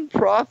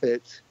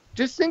nonprofits,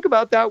 just think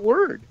about that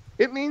word.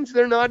 It means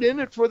they're not in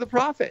it for the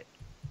profit.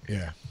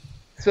 Yeah.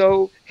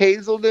 So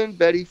Hazelden,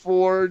 Betty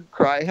Ford,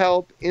 Cry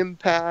Help,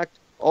 Impact,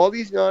 all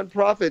these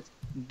nonprofits,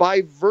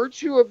 by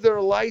virtue of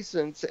their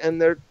license and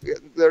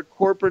their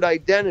corporate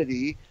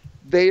identity,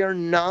 they are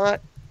not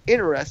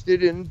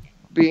interested in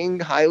being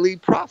highly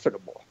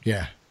profitable.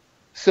 Yeah.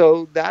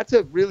 So that's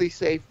a really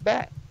safe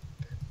bet.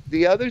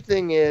 The other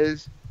thing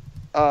is,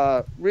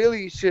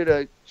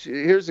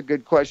 here's a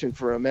good question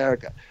for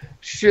America.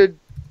 Should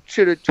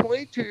a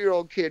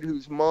 22-year-old kid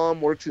whose mom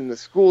works in the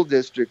school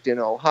district in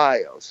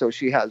Ohio, so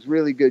she has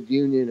really good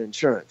union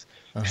insurance,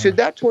 should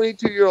that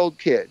 22-year-old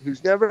kid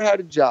who's never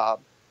had a job,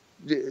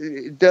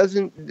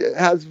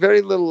 has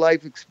very little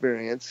life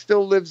experience,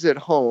 still lives at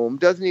home,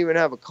 doesn't even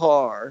have a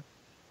car,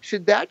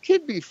 should that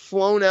kid be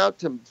flown out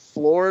to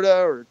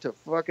Florida or to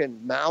fucking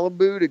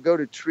Malibu to go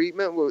to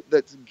treatment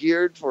that's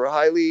geared for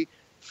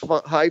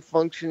high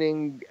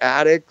functioning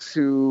addicts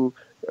who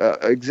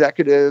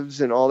executives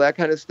and all that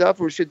kind of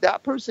stuff, or should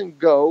that person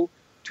go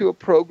to a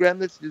program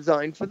that's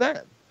designed for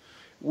them,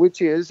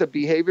 which is a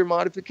behavior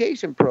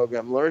modification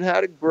program? Learn how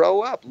to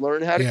grow up,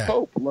 learn how to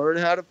cope, learn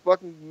how to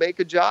fucking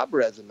make a job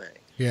resume.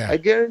 Yeah. I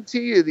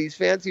guarantee you these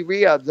fancy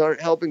rehabs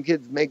aren't helping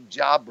kids make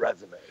job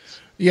resumes.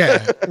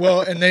 Yeah.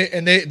 Well, and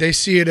they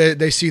see it,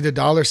 they see the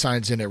dollar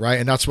signs in it, right?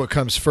 And that's what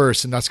comes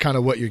first. And that's kind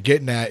of what you're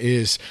getting at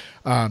is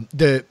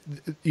the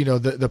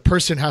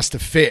person has to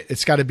fit.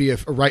 It's got to be a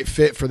right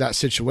fit for that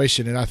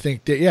situation. And I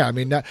think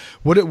that,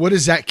 what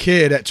is that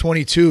kid at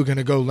 22 going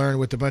to go learn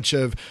with a bunch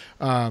of,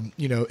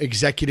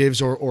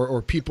 executives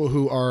or people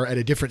who are at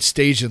a different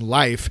stage in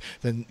life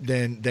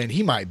than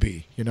he might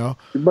be,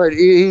 But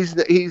he's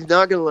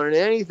not going to learn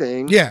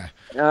anything. Yeah.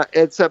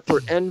 Except for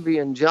envy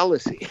and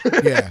jealousy.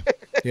 Yeah.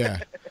 Yeah.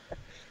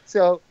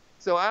 So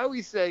I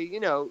always say,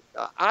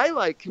 I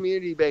like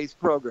community-based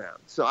programs.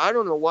 So I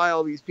don't know why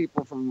all these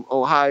people from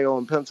Ohio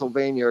and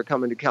Pennsylvania are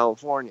coming to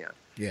California.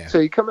 Yeah. So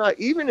you come out,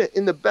 even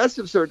in the best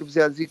of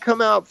circumstances, you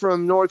come out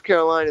from North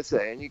Carolina,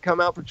 say, and you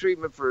come out for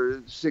treatment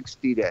for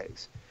 60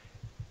 days.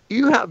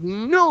 You have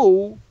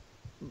no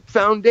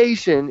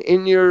foundation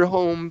in your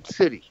home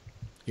city.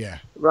 Yeah.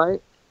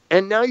 Right?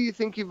 And now you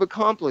think you've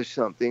accomplished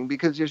something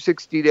because you're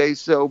 60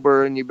 days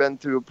sober and you've been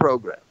through a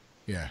program.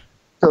 Yeah.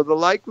 So the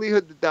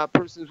likelihood that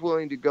person's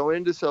willing to go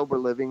into sober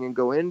living and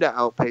go into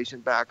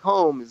outpatient back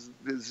home is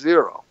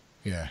zero.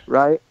 Yeah.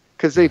 Right?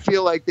 Because they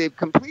feel like they've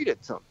completed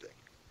something.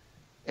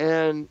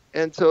 And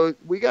so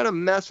we got a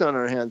mess on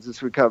our hands,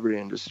 this recovery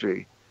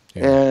industry.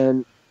 Yeah.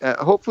 And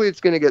hopefully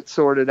it's going to get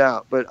sorted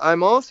out. But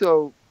I'm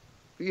also,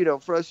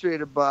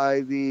 frustrated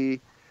by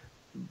the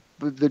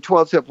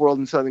 12-step world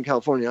in Southern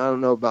California. I don't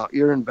know about,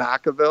 you're in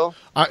Vacaville?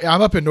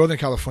 I'm up in Northern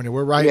California.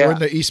 We're we're in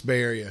the East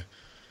Bay Area.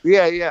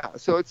 Yeah.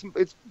 So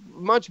it's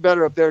much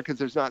better up there because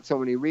there's not so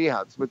many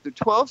rehabs. But the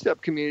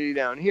 12-step community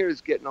down here is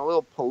getting a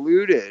little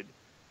polluted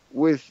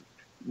with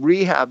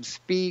rehab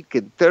speak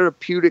and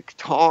therapeutic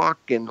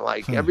talk and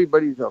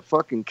everybody's a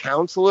fucking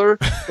counselor.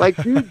 Like,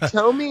 dude,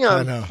 tell me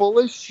I'm full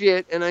of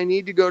shit and I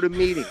need to go to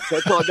meetings.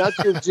 That's all. That's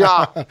your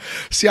job.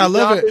 See, I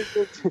love it.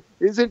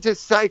 Isn't to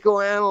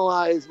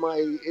psychoanalyze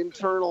my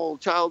internal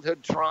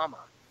childhood trauma.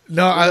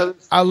 No,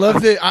 I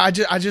love that. I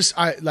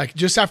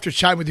just after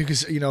chatting with you,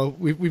 because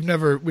we've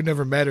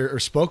never met or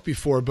spoke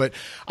before, but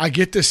I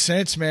get the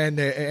sense, man,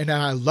 and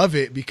I love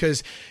it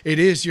because it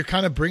is, you're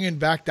kind of bringing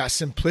back that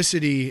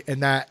simplicity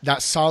and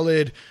that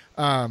solid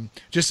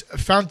just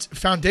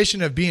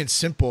foundation of being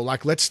simple.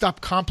 Like, let's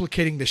stop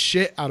complicating the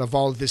shit out of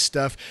all of this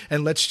stuff,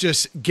 and let's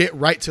just get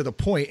right to the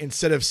point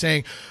instead of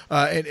saying,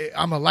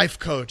 I'm a life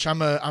coach.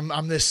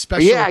 I'm this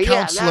special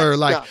counselor.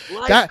 Like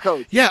that.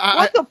 Coach. Yeah.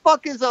 What the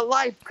fuck is a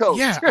life coach?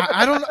 Yeah.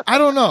 I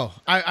don't know.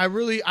 I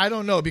really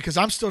don't know, because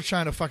I'm still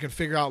trying to fucking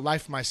figure out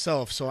life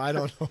myself. So I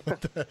don't know.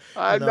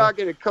 I'm not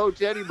going to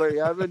coach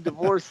anybody. I've been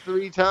divorced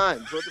 3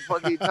 times. What the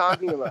fuck are you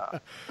talking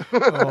about?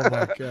 Oh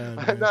my God.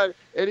 I'm not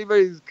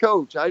anybody's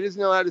coach. I just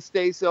know how to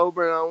stay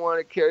sober, and I want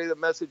to carry the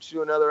message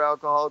to another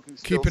alcoholic who's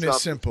still keeping it suffering.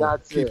 simple.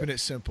 That's keeping it. it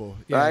simple.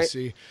 Yeah. Right?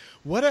 See,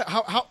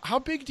 how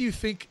big do you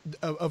think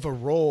of a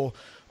role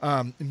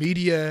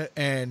media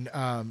and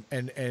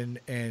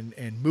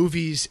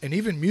movies and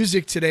even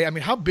music today? I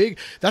mean, how big?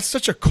 That's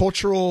such a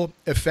cultural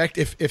effect.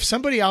 If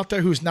somebody out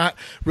there who's not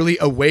really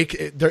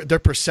awake, their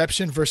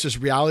perception versus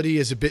reality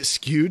is a bit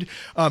skewed.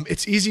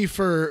 It's easy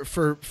for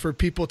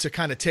people to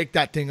kind of take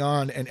that thing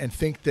on and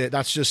think that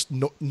that's just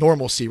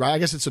normalcy, right? I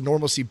guess it's a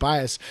normalcy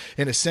bias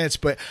in a sense.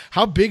 But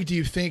how big do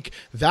you think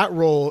that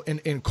role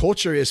in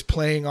culture is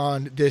playing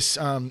on this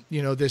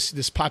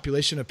this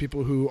population of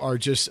people who are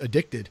just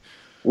addicted?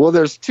 Well,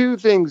 there's 2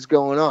 things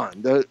going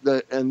on,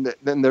 and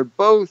then they're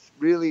both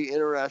really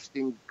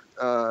interesting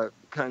kind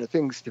of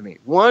things to me.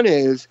 One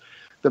is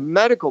the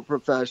medical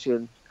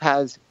profession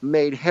has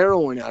made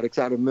heroin addicts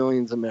out of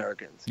millions of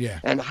Americans. Yeah.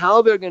 And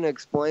how they're going to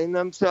explain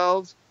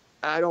themselves,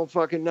 I don't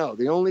fucking know.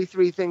 The only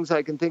 3 things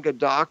I can think a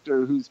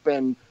doctor who's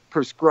been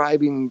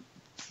prescribing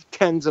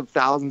tens of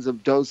thousands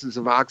of doses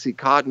of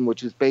Oxycontin,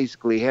 which is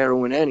basically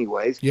heroin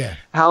anyways,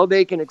 how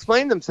they can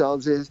explain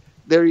themselves is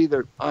they're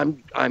either,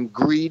 I'm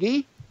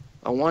greedy,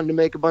 I wanted to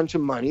make a bunch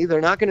of money.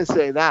 They're not going to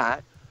say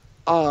that.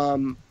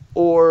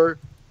 Or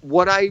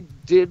what I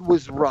did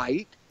was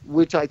right,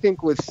 which I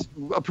think was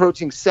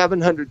approaching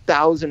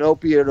 700,000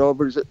 opioid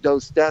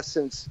overdose deaths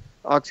since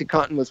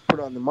Oxycontin was put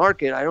on the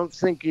market. I don't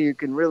think you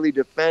can really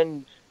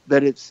defend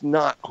that it's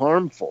not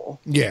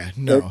harmful. Yeah,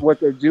 no. What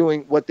they're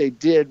doing, what they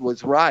did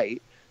was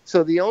right.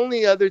 So the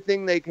only other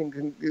thing they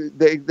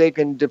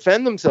can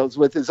defend themselves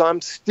with is I'm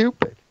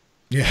stupid.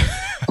 Yeah.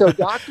 So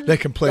doctors, they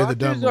can play the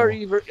dumb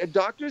role.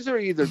 Doctors are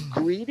either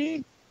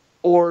greedy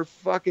or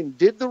fucking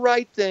did the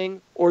right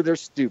thing, or they're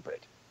stupid.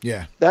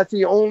 Yeah. That's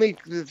the only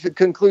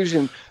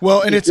conclusion.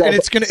 Well, and it's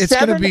gonna be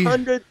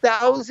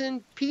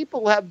 700,000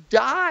 people have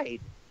died.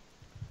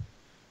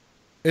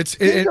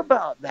 Think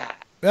about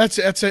that.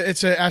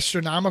 It's an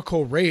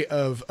astronomical rate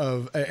of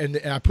and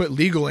I put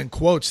legal in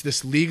quotes,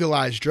 this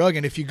legalized drug.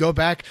 And if you go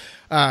back,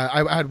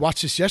 I had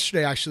watched this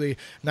yesterday, actually,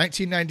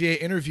 1998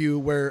 interview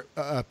where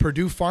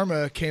Purdue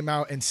Pharma came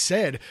out and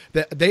said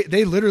that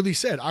they literally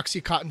said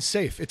OxyContin's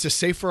safe. It's a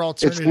safer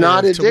alternative. It's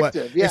not addictive. To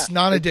what, Yeah. It's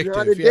not addictive.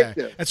 Not addictive.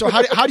 Yeah. And so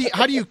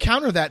how do you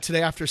counter that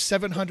today after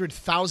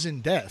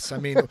 700,000 deaths? I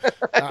mean,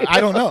 I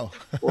don't know.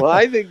 Well,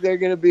 I think they're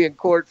going to be in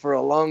court for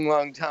a long,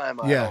 long time.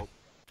 I hope.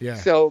 Yeah.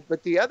 So,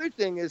 but the other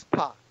thing is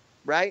pot,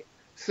 right?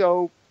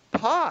 So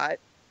pot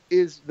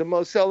is the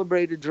most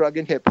celebrated drug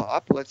in hip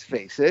hop. Let's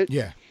face it.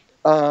 Yeah.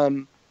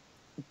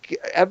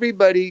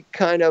 Everybody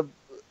kind of,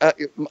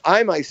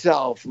 I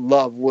myself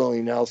love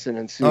Willie Nelson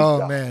and Snoop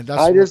Dogg. Oh man,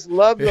 I just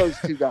love those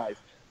 2 guys.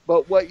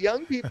 But what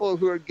young people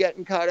who are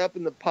getting caught up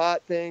in the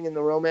pot thing and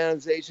the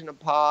romanization of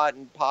pot,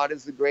 and pot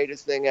is the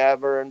greatest thing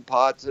ever, and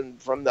pot's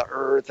from the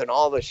earth, and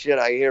all the shit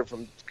I hear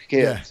from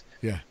kids.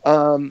 Yeah.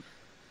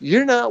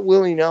 You're not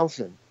Willie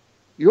Nelson.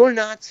 You're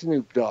not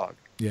Snoop Dogg.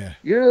 Yeah.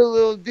 You're a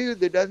little dude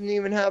that doesn't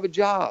even have a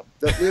job,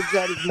 that lives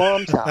at his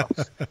mom's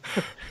house.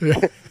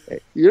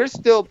 You're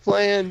still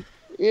playing,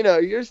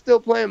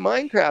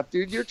 Minecraft,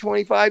 dude. You're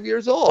 25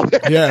 years old.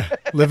 Yeah.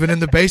 Living in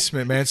the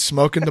basement, man,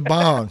 smoking the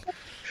bong.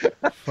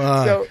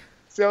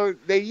 So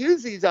they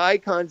use these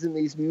icons and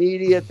these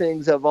media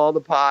things of all the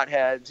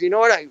potheads. You know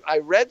what? I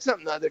read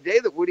something the other day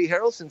that Woody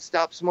Harrelson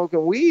stopped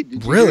smoking weed.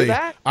 Did you hear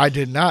that? I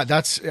did not.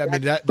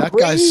 That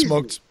guy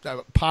smoked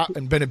pot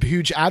and been a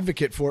huge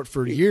advocate for it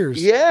for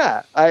years.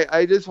 Yeah,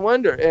 I just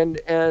wonder.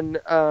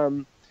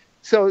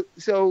 So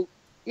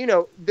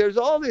there's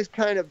all this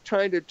kind of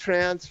trying to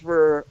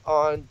transfer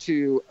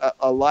onto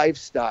a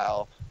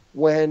lifestyle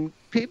when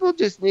people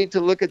just need to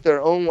look at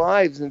their own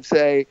lives and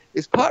say,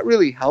 is pot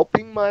really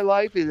helping my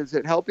life? Is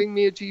it helping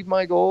me achieve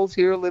my goals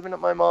here, living at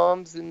my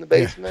mom's in the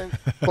basement,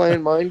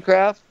 playing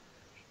Minecraft?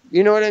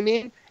 You know what I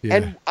mean? Yeah.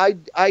 And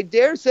I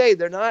dare say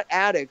they're not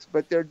addicts,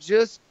 but they're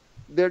just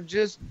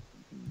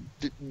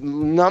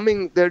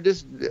numbing, they're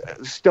just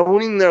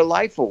stoning their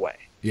life away.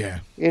 Yeah.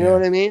 You know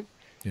what I mean?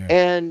 Yeah.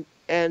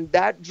 And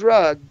that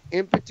drug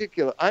in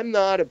particular, I'm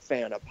not a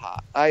fan of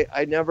pot.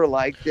 I never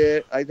liked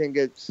it. I think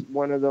it's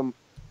one of the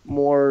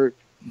more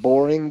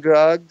boring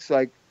drugs.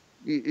 Like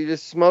you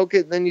just smoke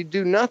it, then you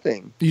do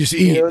nothing. You just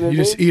eat. You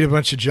just eat a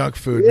bunch of junk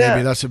food. Yeah.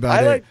 Maybe that's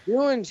about it. I like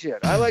doing shit.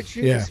 I like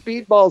shooting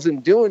speedballs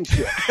and doing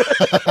shit.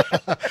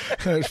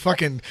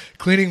 Fucking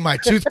cleaning my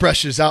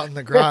toothbrushes out in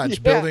the garage,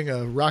 building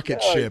a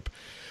rocket ship.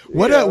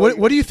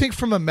 What do you think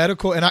from a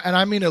medical, and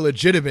I mean a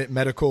legitimate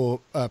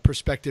medical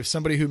perspective,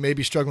 somebody who may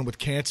be struggling with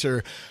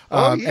cancer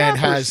and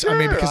has, sure. I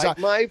mean, because like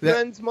my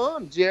friend's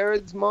mom,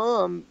 Jared's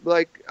mom,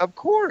 like, of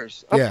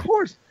course.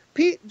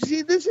 Pete,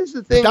 see, this is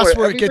the thing. But that's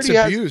where it gets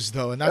everybody abused,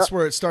 though, and that's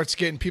where it starts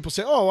getting people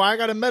say, "Oh, I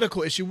got a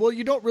medical issue." Well,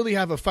 you don't really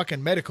have a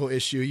fucking medical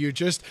issue.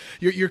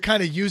 You're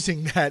kind of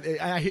using that.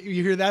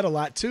 You hear that a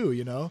lot too,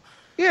 you know.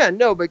 Yeah,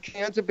 no, but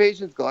cancer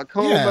patients,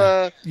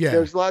 glaucoma.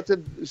 There's lots of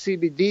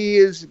CBD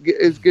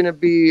is going to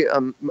be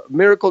a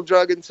miracle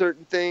drug in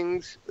certain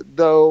things.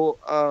 Though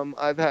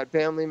I've had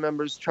family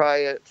members try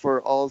it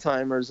for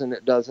Alzheimer's and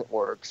it doesn't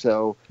work.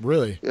 So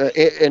really,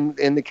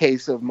 in the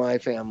case of my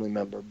family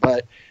member,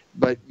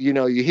 but you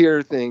know, you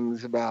hear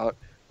things about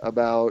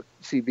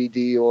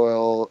CBD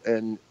oil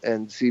and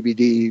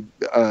CBD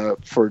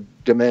for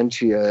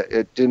dementia.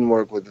 It didn't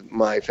work with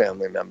my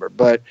family member,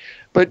 but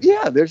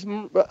yeah,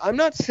 I'm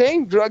not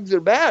saying drugs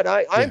are bad.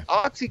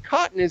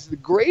 Oxycontin is the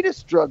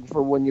greatest drug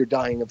for when you're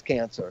dying of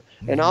cancer.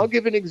 And I'll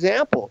give an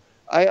example.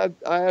 I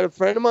had a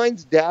friend of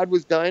mine's dad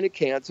was dying of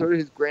cancer.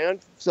 His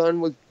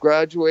grandson was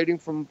graduating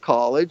from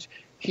college.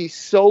 He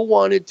so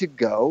wanted to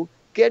go.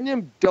 Getting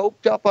him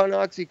doped up on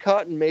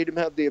Oxycontin made him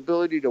have the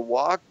ability to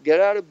walk,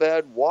 get out of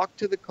bed, walk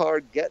to the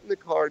car, get in the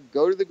car,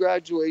 go to the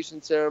graduation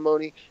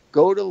ceremony,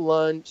 go to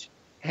lunch,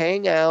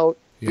 hang out,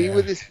 be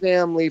with his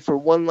family for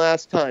one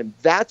last time.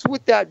 That's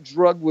what that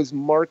drug was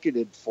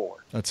marketed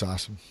for. That's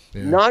awesome.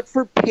 Yeah. Not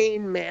for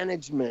pain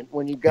management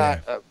when you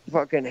got a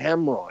fucking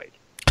hemorrhoid.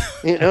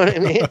 You know what I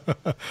mean?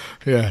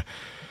 Yeah.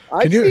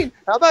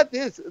 How about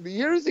this?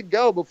 Years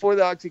ago, before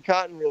the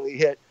Oxycontin really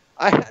hit,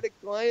 I had a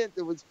client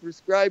that was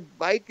prescribed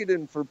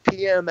Vicodin for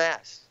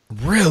PMS.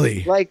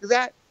 Really? Like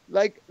that,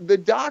 like the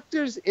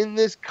doctors in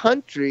this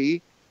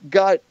country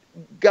got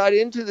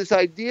into this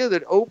idea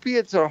that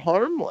opiates are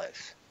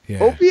harmless.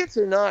 Yeah. Opiates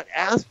are not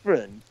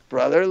aspirin,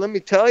 brother. Let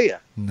me tell you.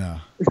 No.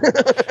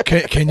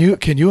 Can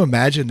you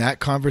imagine that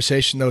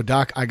conversation though,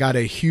 Doc? I got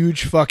a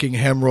huge fucking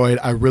hemorrhoid.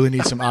 I really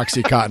need some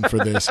Oxycontin for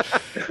this.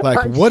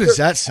 Like, what does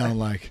that sound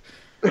like?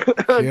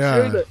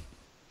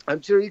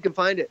 I'm sure you can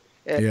find it.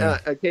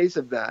 A case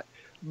of that.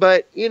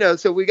 But, you know,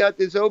 so we got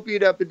this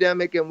opiate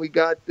epidemic and we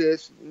got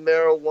this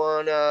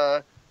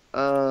marijuana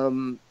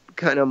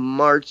kind of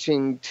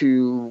marching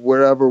to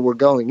wherever we're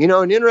going. You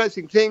know, an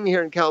interesting thing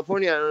here in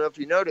California, I don't know if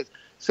you noticed.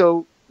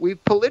 So we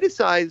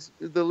politicized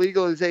the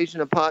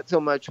legalization of pot so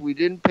much we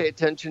didn't pay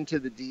attention to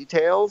the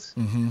details.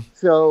 Mm-hmm.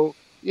 So,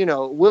 you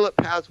know, will it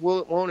pass?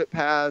 Won't it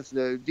pass?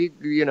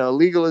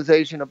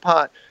 Legalization of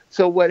pot.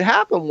 So what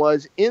happened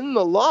was in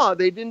the law,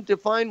 they didn't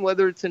define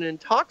whether it's an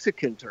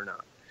intoxicant or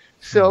not.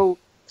 So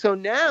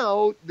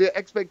now the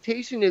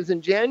expectation is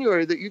in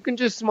January that you can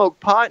just smoke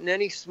pot in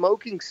any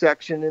smoking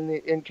section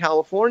in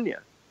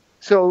California.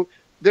 So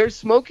there's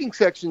smoking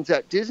sections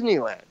at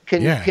Disneyland.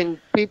 Can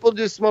people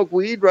just smoke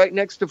weed right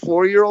next to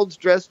 4-year-olds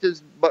dressed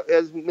as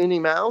Minnie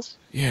Mouse?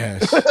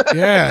 Yes.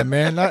 Yeah,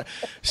 man. That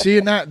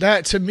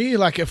to me,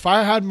 like if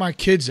I had my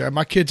kids there,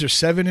 my kids are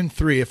 7 and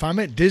 3. If I'm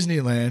at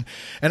Disneyland,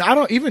 and I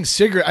don't even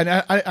cigarette, and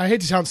I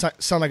hate to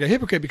sound like a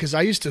hypocrite because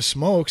I used to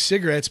smoke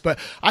cigarettes, but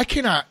I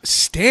cannot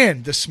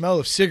stand the smell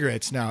of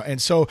cigarettes now. And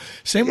so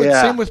same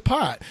with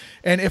pot.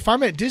 And if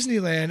I'm at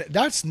Disneyland,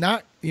 that's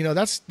not, you know,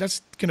 that's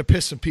going to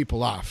piss some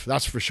people off.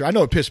 That's for sure. I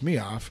know it pissed me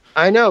off.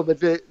 I know,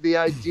 but the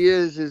idea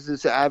is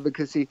this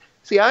advocacy.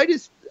 See, I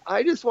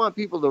just want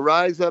people to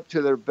rise up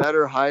to their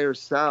better, higher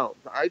selves.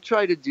 I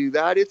try to do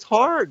that. It's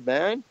hard,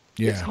 man.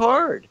 Yeah. It's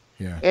hard.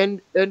 Yeah.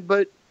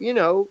 But you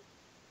know,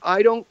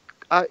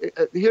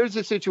 here's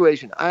the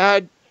situation. I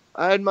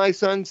had my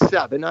son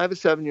 7. I have a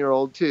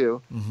 7-year-old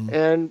too. Mm-hmm.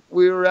 And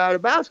we were at a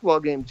basketball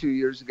game 2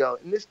 years ago.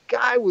 And this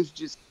guy was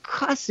just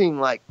cussing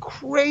like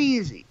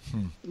crazy.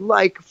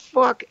 Like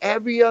fuck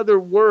every other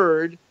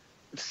word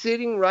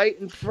sitting right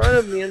in front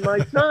of me and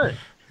my son.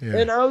 Yeah.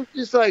 And I was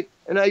just like,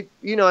 and I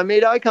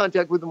made eye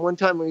contact with him one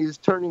time when he was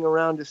turning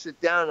around to sit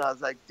down. And I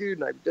was like, dude,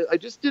 and I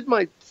just did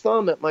my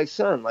thumb at my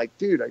son. Like,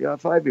 dude, I got a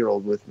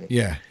 5-year-old with me.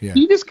 Yeah.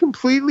 He just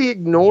completely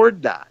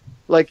ignored that.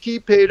 Like he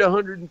paid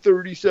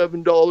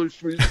 $137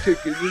 for his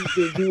ticket. He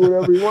can do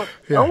whatever he wants.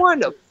 Yeah. I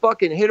wanted to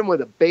fucking hit him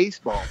with a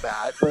baseball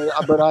bat,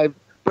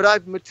 but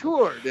I've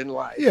matured in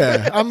life.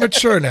 Yeah, I'm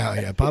mature now.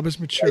 Yeah, Bob is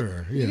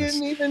mature. He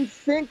didn't even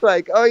think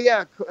like, oh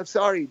yeah,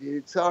 sorry,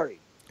 dude, sorry.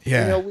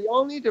 Yeah. You know, we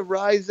all need to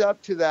rise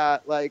up to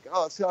that. Like,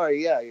 oh,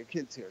 sorry, yeah, your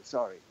kid's here.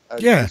 Sorry.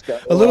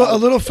 A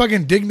little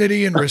fucking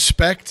dignity and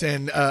respect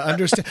and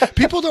understand.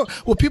 People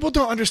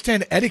don't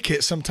understand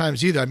etiquette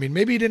sometimes either. I mean,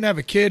 maybe he didn't have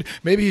a kid,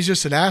 maybe he's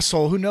just an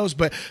asshole, who knows,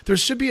 but there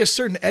should be a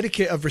certain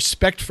etiquette of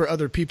respect for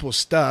other people's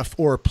stuff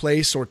or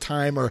place or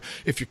time, or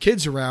if your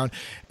kid's around.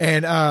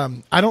 And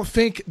I don't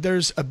think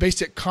there's a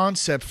basic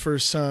concept for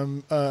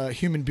some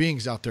human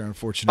beings out there,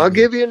 unfortunately. I'll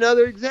give you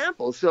another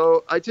example.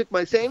 So I took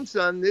my same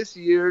son this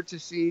year to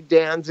see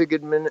Danzig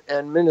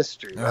and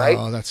Ministry, right?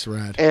 Oh, that's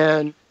rad.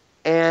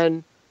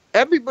 And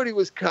everybody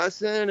was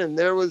cussing, and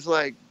there was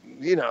like,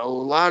 you know, a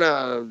lot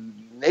of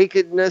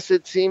nakedness,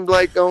 it seemed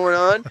like, going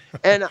on.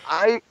 And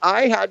I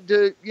had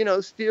to,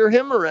 steer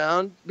him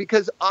around,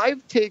 because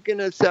I've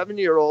taken a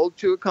 7-year-old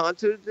to a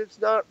concert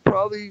that's not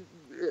probably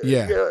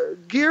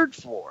geared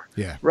for.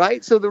 Yeah.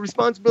 Right. So the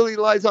responsibility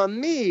lies on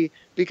me,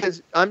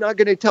 because I'm not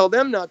going to tell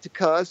them not to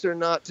cuss or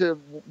not to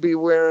be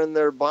wearing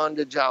their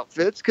bondage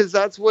outfits, because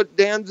that's what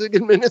Danzig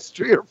and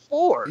Ministry are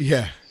for.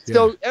 Yeah.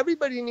 So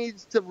everybody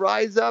needs to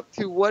rise up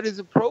to what is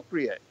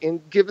appropriate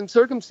in given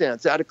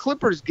circumstance. At a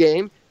Clippers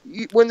game,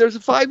 when there's a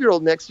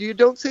 5-year-old next to you,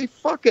 don't say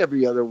fuck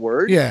every other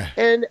word. Yeah.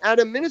 And at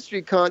a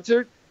Ministry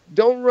concert,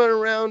 don't run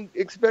around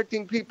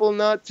expecting people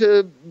not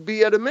to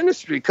be at a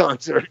Ministry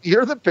concert.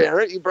 You're the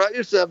parent. You brought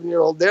your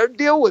 7-year-old there.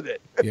 Deal with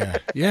it.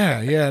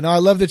 Yeah. No, I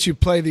love that you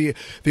play the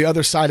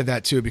other side of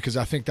that too, because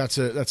I think that's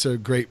a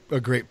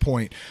great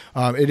point.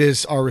 It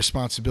is our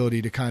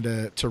responsibility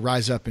to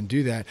rise up and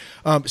do that.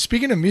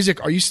 Speaking of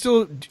music, are you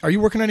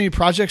working on any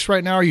projects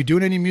right now? Are you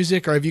doing any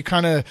music, or have you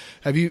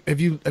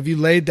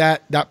laid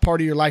that part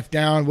of your life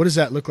down? What does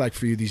that look like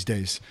for you these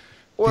days?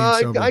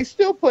 Well, I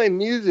still play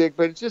music,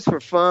 but it's just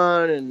for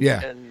fun,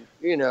 I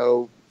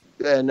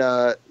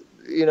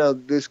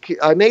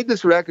made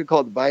this record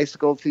called The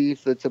Bicycle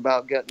Thief that's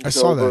about getting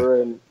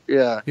sober. And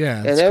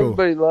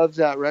everybody loves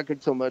that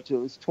record so much. It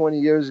was 20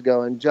 years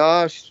ago, and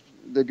Josh,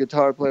 the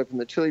guitar player from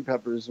the Chili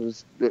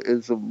Peppers,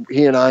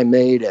 he and I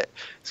made it.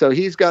 So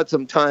he's got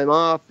some time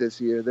off this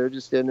year. They're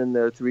just ending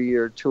their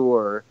 3-year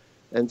tour.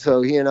 And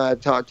so he and I have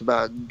talked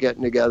about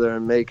getting together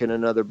and making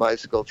another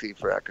Bicycle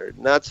Thief record.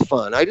 And that's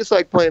fun. I just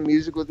like playing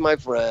music with my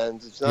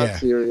friends. It's not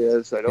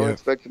serious. I don't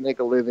expect to make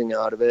a living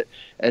out of it.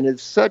 And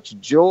it's such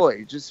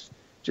joy. Just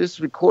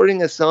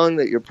recording a song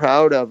that you're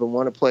proud of and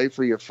want to play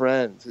for your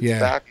friends.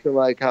 It's back to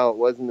like how it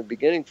was in the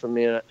beginning for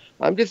me. And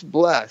I'm just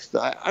blessed.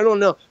 I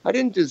don't know. I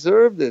didn't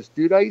deserve this,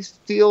 dude. I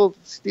used to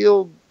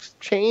steal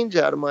change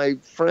out of my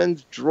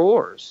friends'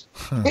 drawers.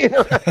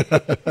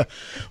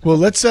 Well,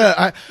 let's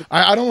I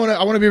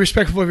want to be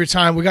respectful of your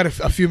time. We got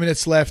a few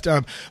minutes left.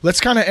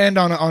 Let's kind of end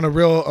on a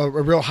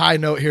real high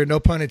note here, no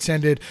pun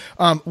intended.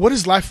 What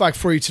is life like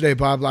for you today,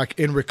 Bob? Like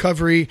in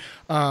recovery,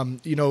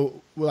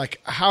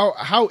 like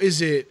how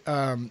is it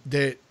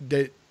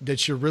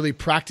that you're really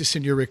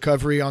practicing your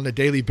recovery on a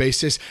daily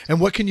basis,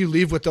 and what can you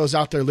leave with those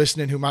out there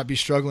listening who might be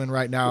struggling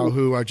right now,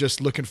 who are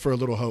just looking for a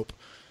little hope?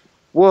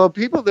 Well,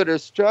 people that are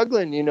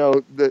struggling,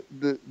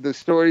 the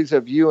stories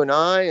of you and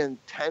I and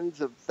tens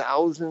of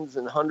thousands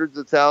and hundreds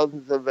of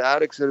thousands of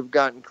addicts that have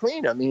gotten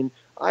clean. I mean,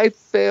 I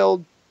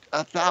failed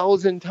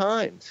 1,000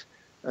 times.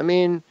 I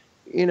mean,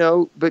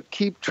 but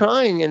keep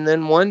trying. And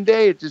then one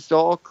day it just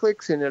all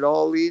clicks and it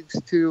all leads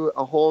to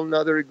a whole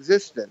nother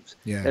existence.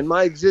 Yeah. And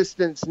my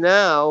existence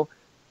now,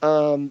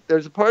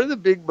 there's a part of the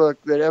big book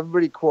that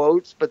everybody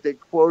quotes, but they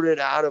quote it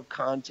out of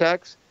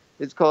context.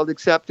 It's called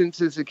Acceptance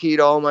is the Key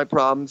to All My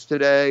Problems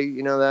Today.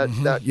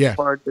 That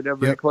part that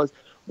everybody quotes.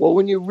 Well,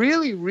 when you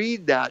really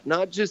read that,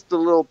 not just the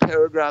little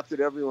paragraph that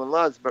everyone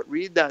loves, but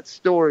read that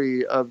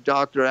story of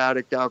Dr.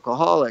 Addict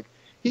Alcoholic,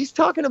 he's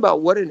talking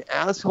about what an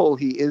asshole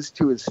he is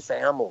to his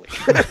family.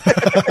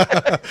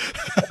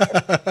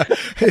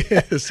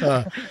 Yes,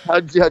 how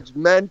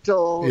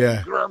judgmental,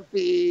 and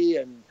grumpy,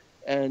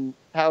 and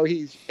how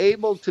he's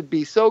able to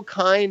be so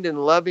kind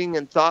and loving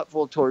and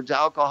thoughtful towards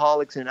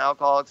alcoholics and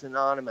Alcoholics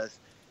Anonymous,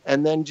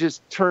 and then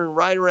just turn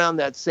right around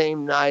that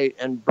same night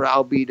and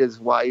browbeat his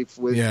wife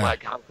with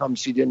how come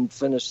she didn't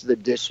finish the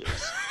dishes.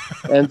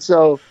 And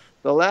so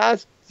the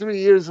last 3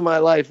 years of my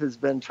life has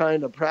been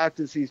trying to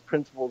practice these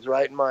principles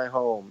right in my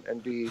home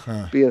and be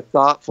a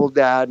thoughtful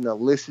dad and a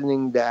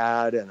listening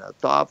dad and a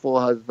thoughtful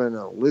husband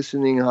and a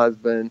listening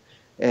husband.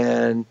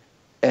 And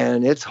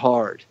it's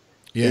hard.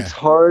 Yeah. It's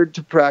hard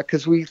to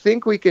practice. We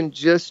think we can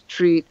just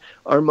treat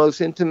our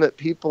most intimate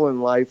people in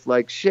life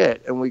like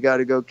shit, and we got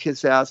to go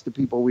kiss ass to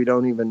people we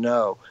don't even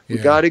know. We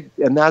got to,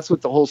 and that's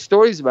what the whole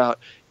story's about: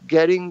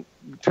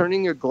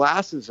 turning your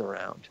glasses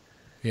around.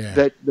 Yeah.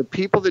 That the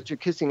people that you're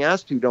kissing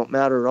ass to don't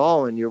matter at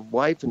all, and your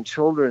wife and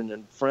children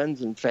and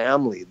friends and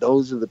family,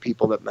 those are the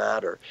people that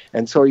matter.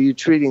 And so, are you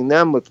treating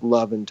them with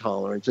love and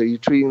tolerance? Are you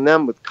treating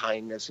them with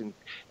kindness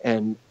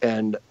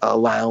and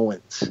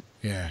allowance?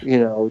 Yeah.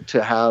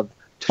 To have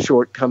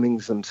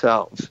shortcomings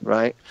themselves,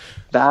 right?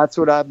 That's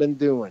what I've been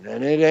doing,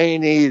 and it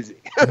ain't easy.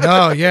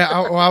 No, yeah.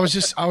 I was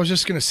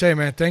just gonna say,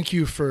 man, thank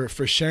you for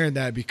sharing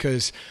that,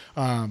 because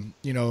one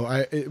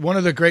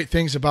of the great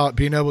things about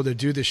being able to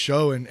do this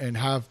show and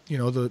have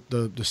the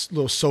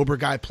little sober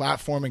guy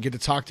platform and get to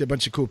talk to a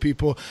bunch of cool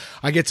people,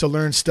 I get to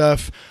learn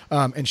stuff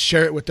and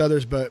share it with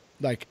others. But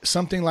like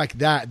something like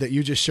that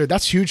you just shared,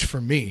 that's huge for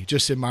me,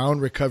 just in my own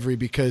recovery,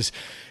 because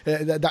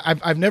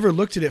I've never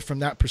looked at it from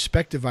that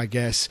perspective, I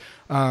guess.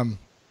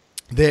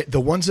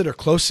 The ones that are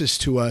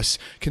closest to us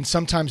can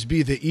sometimes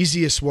be the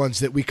easiest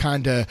ones that we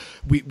kind of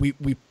we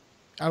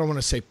I don't want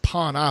to say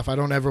pawn off. I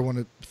don't ever want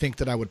to think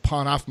that I would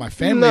pawn off my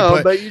family.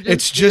 No, but you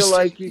just feel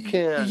like you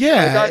can.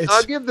 Yeah, like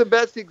I'll give the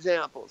best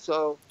example.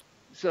 So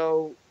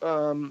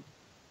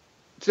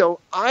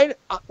I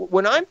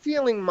when I'm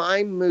feeling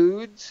my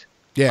moods,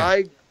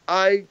 I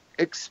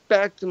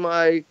expect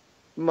my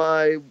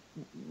my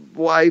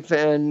wife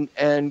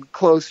and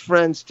close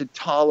friends to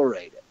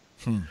tolerate it.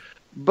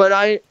 But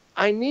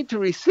I need to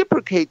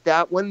reciprocate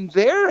that when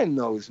they're in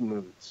those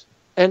moods.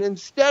 And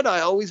instead, I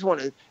always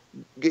want to,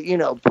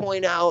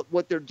 point out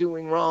what they're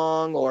doing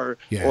wrong or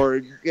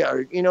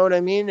you know what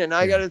I mean? And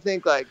I got to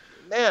think like,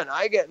 man,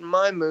 I get in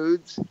my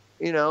moods,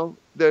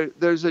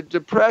 there's a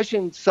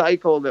depression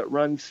cycle that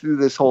runs through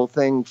this whole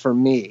thing for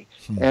me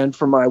and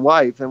for my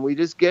wife. And we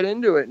just get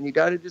into it, and you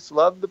got to just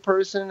love the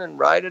person and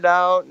ride it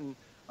out. And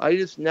I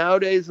just,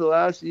 nowadays, the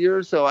last year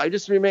or so, I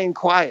just remain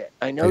quiet.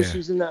 I know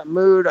she's in that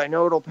mood. I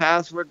know it'll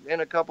pass in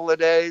a couple of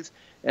days,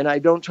 and I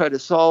don't try to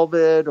solve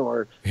it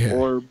or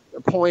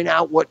point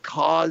out what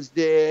caused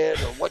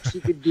it or what she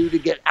could do to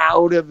get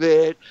out of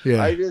it.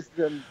 I just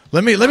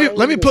let me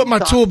put my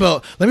tool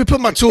belt. Let me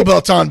put my tool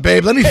belt on,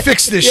 babe. Let me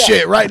fix this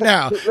shit right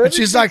now. And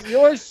she's like,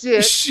 your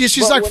shit,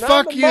 she's like,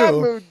 fuck you.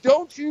 Mood,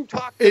 don't you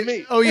talk to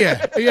me. Oh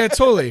yeah,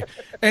 totally.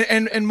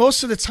 And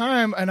most of the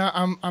time, and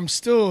I'm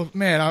still,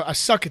 man, I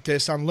suck at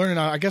this. I'm learning.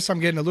 I guess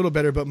I'm getting a little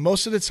better, but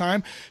most of the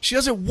time, she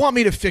doesn't want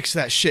me to fix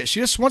that shit. She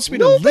just wants me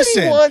to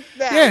listen. Wants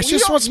that. Yeah, she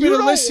just wants me to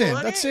listen.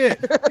 That's it.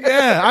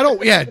 Yeah, I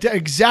don't. Yeah,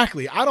 exactly.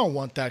 I don't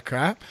want that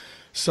crap.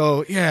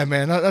 So yeah,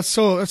 man, that's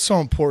so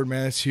important,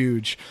 man. It's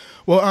huge.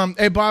 Well,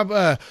 hey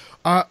Bob,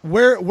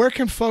 where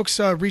can folks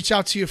reach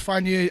out to you,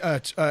 find you?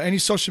 Any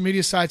social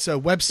media sites,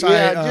 website?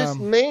 Yeah, just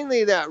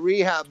mainly that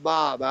Rehab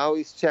Bob. I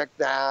always check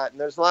that,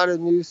 and there's a lot of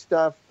new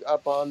stuff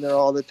up on there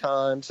all the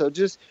time. So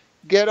just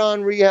get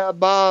on Rehab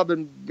Bob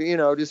and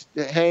just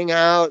hang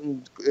out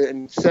and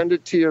send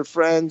it to your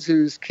friends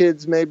whose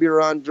kids maybe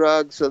are on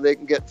drugs so they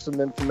can get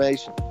some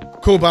information.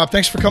 Cool, Bob.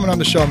 Thanks for coming on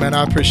the show, man.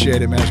 I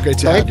appreciate it, man. It's great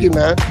to have you.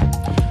 Thank you,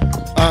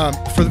 man.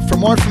 For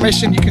more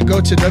information, you can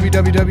go to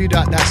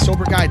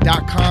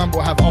www.thatsoberguy.com.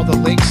 We'll have all the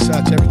links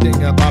to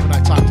everything Bob and I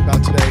talked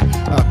about today.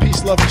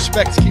 Peace, love,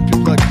 respect. Keep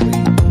your blood clean.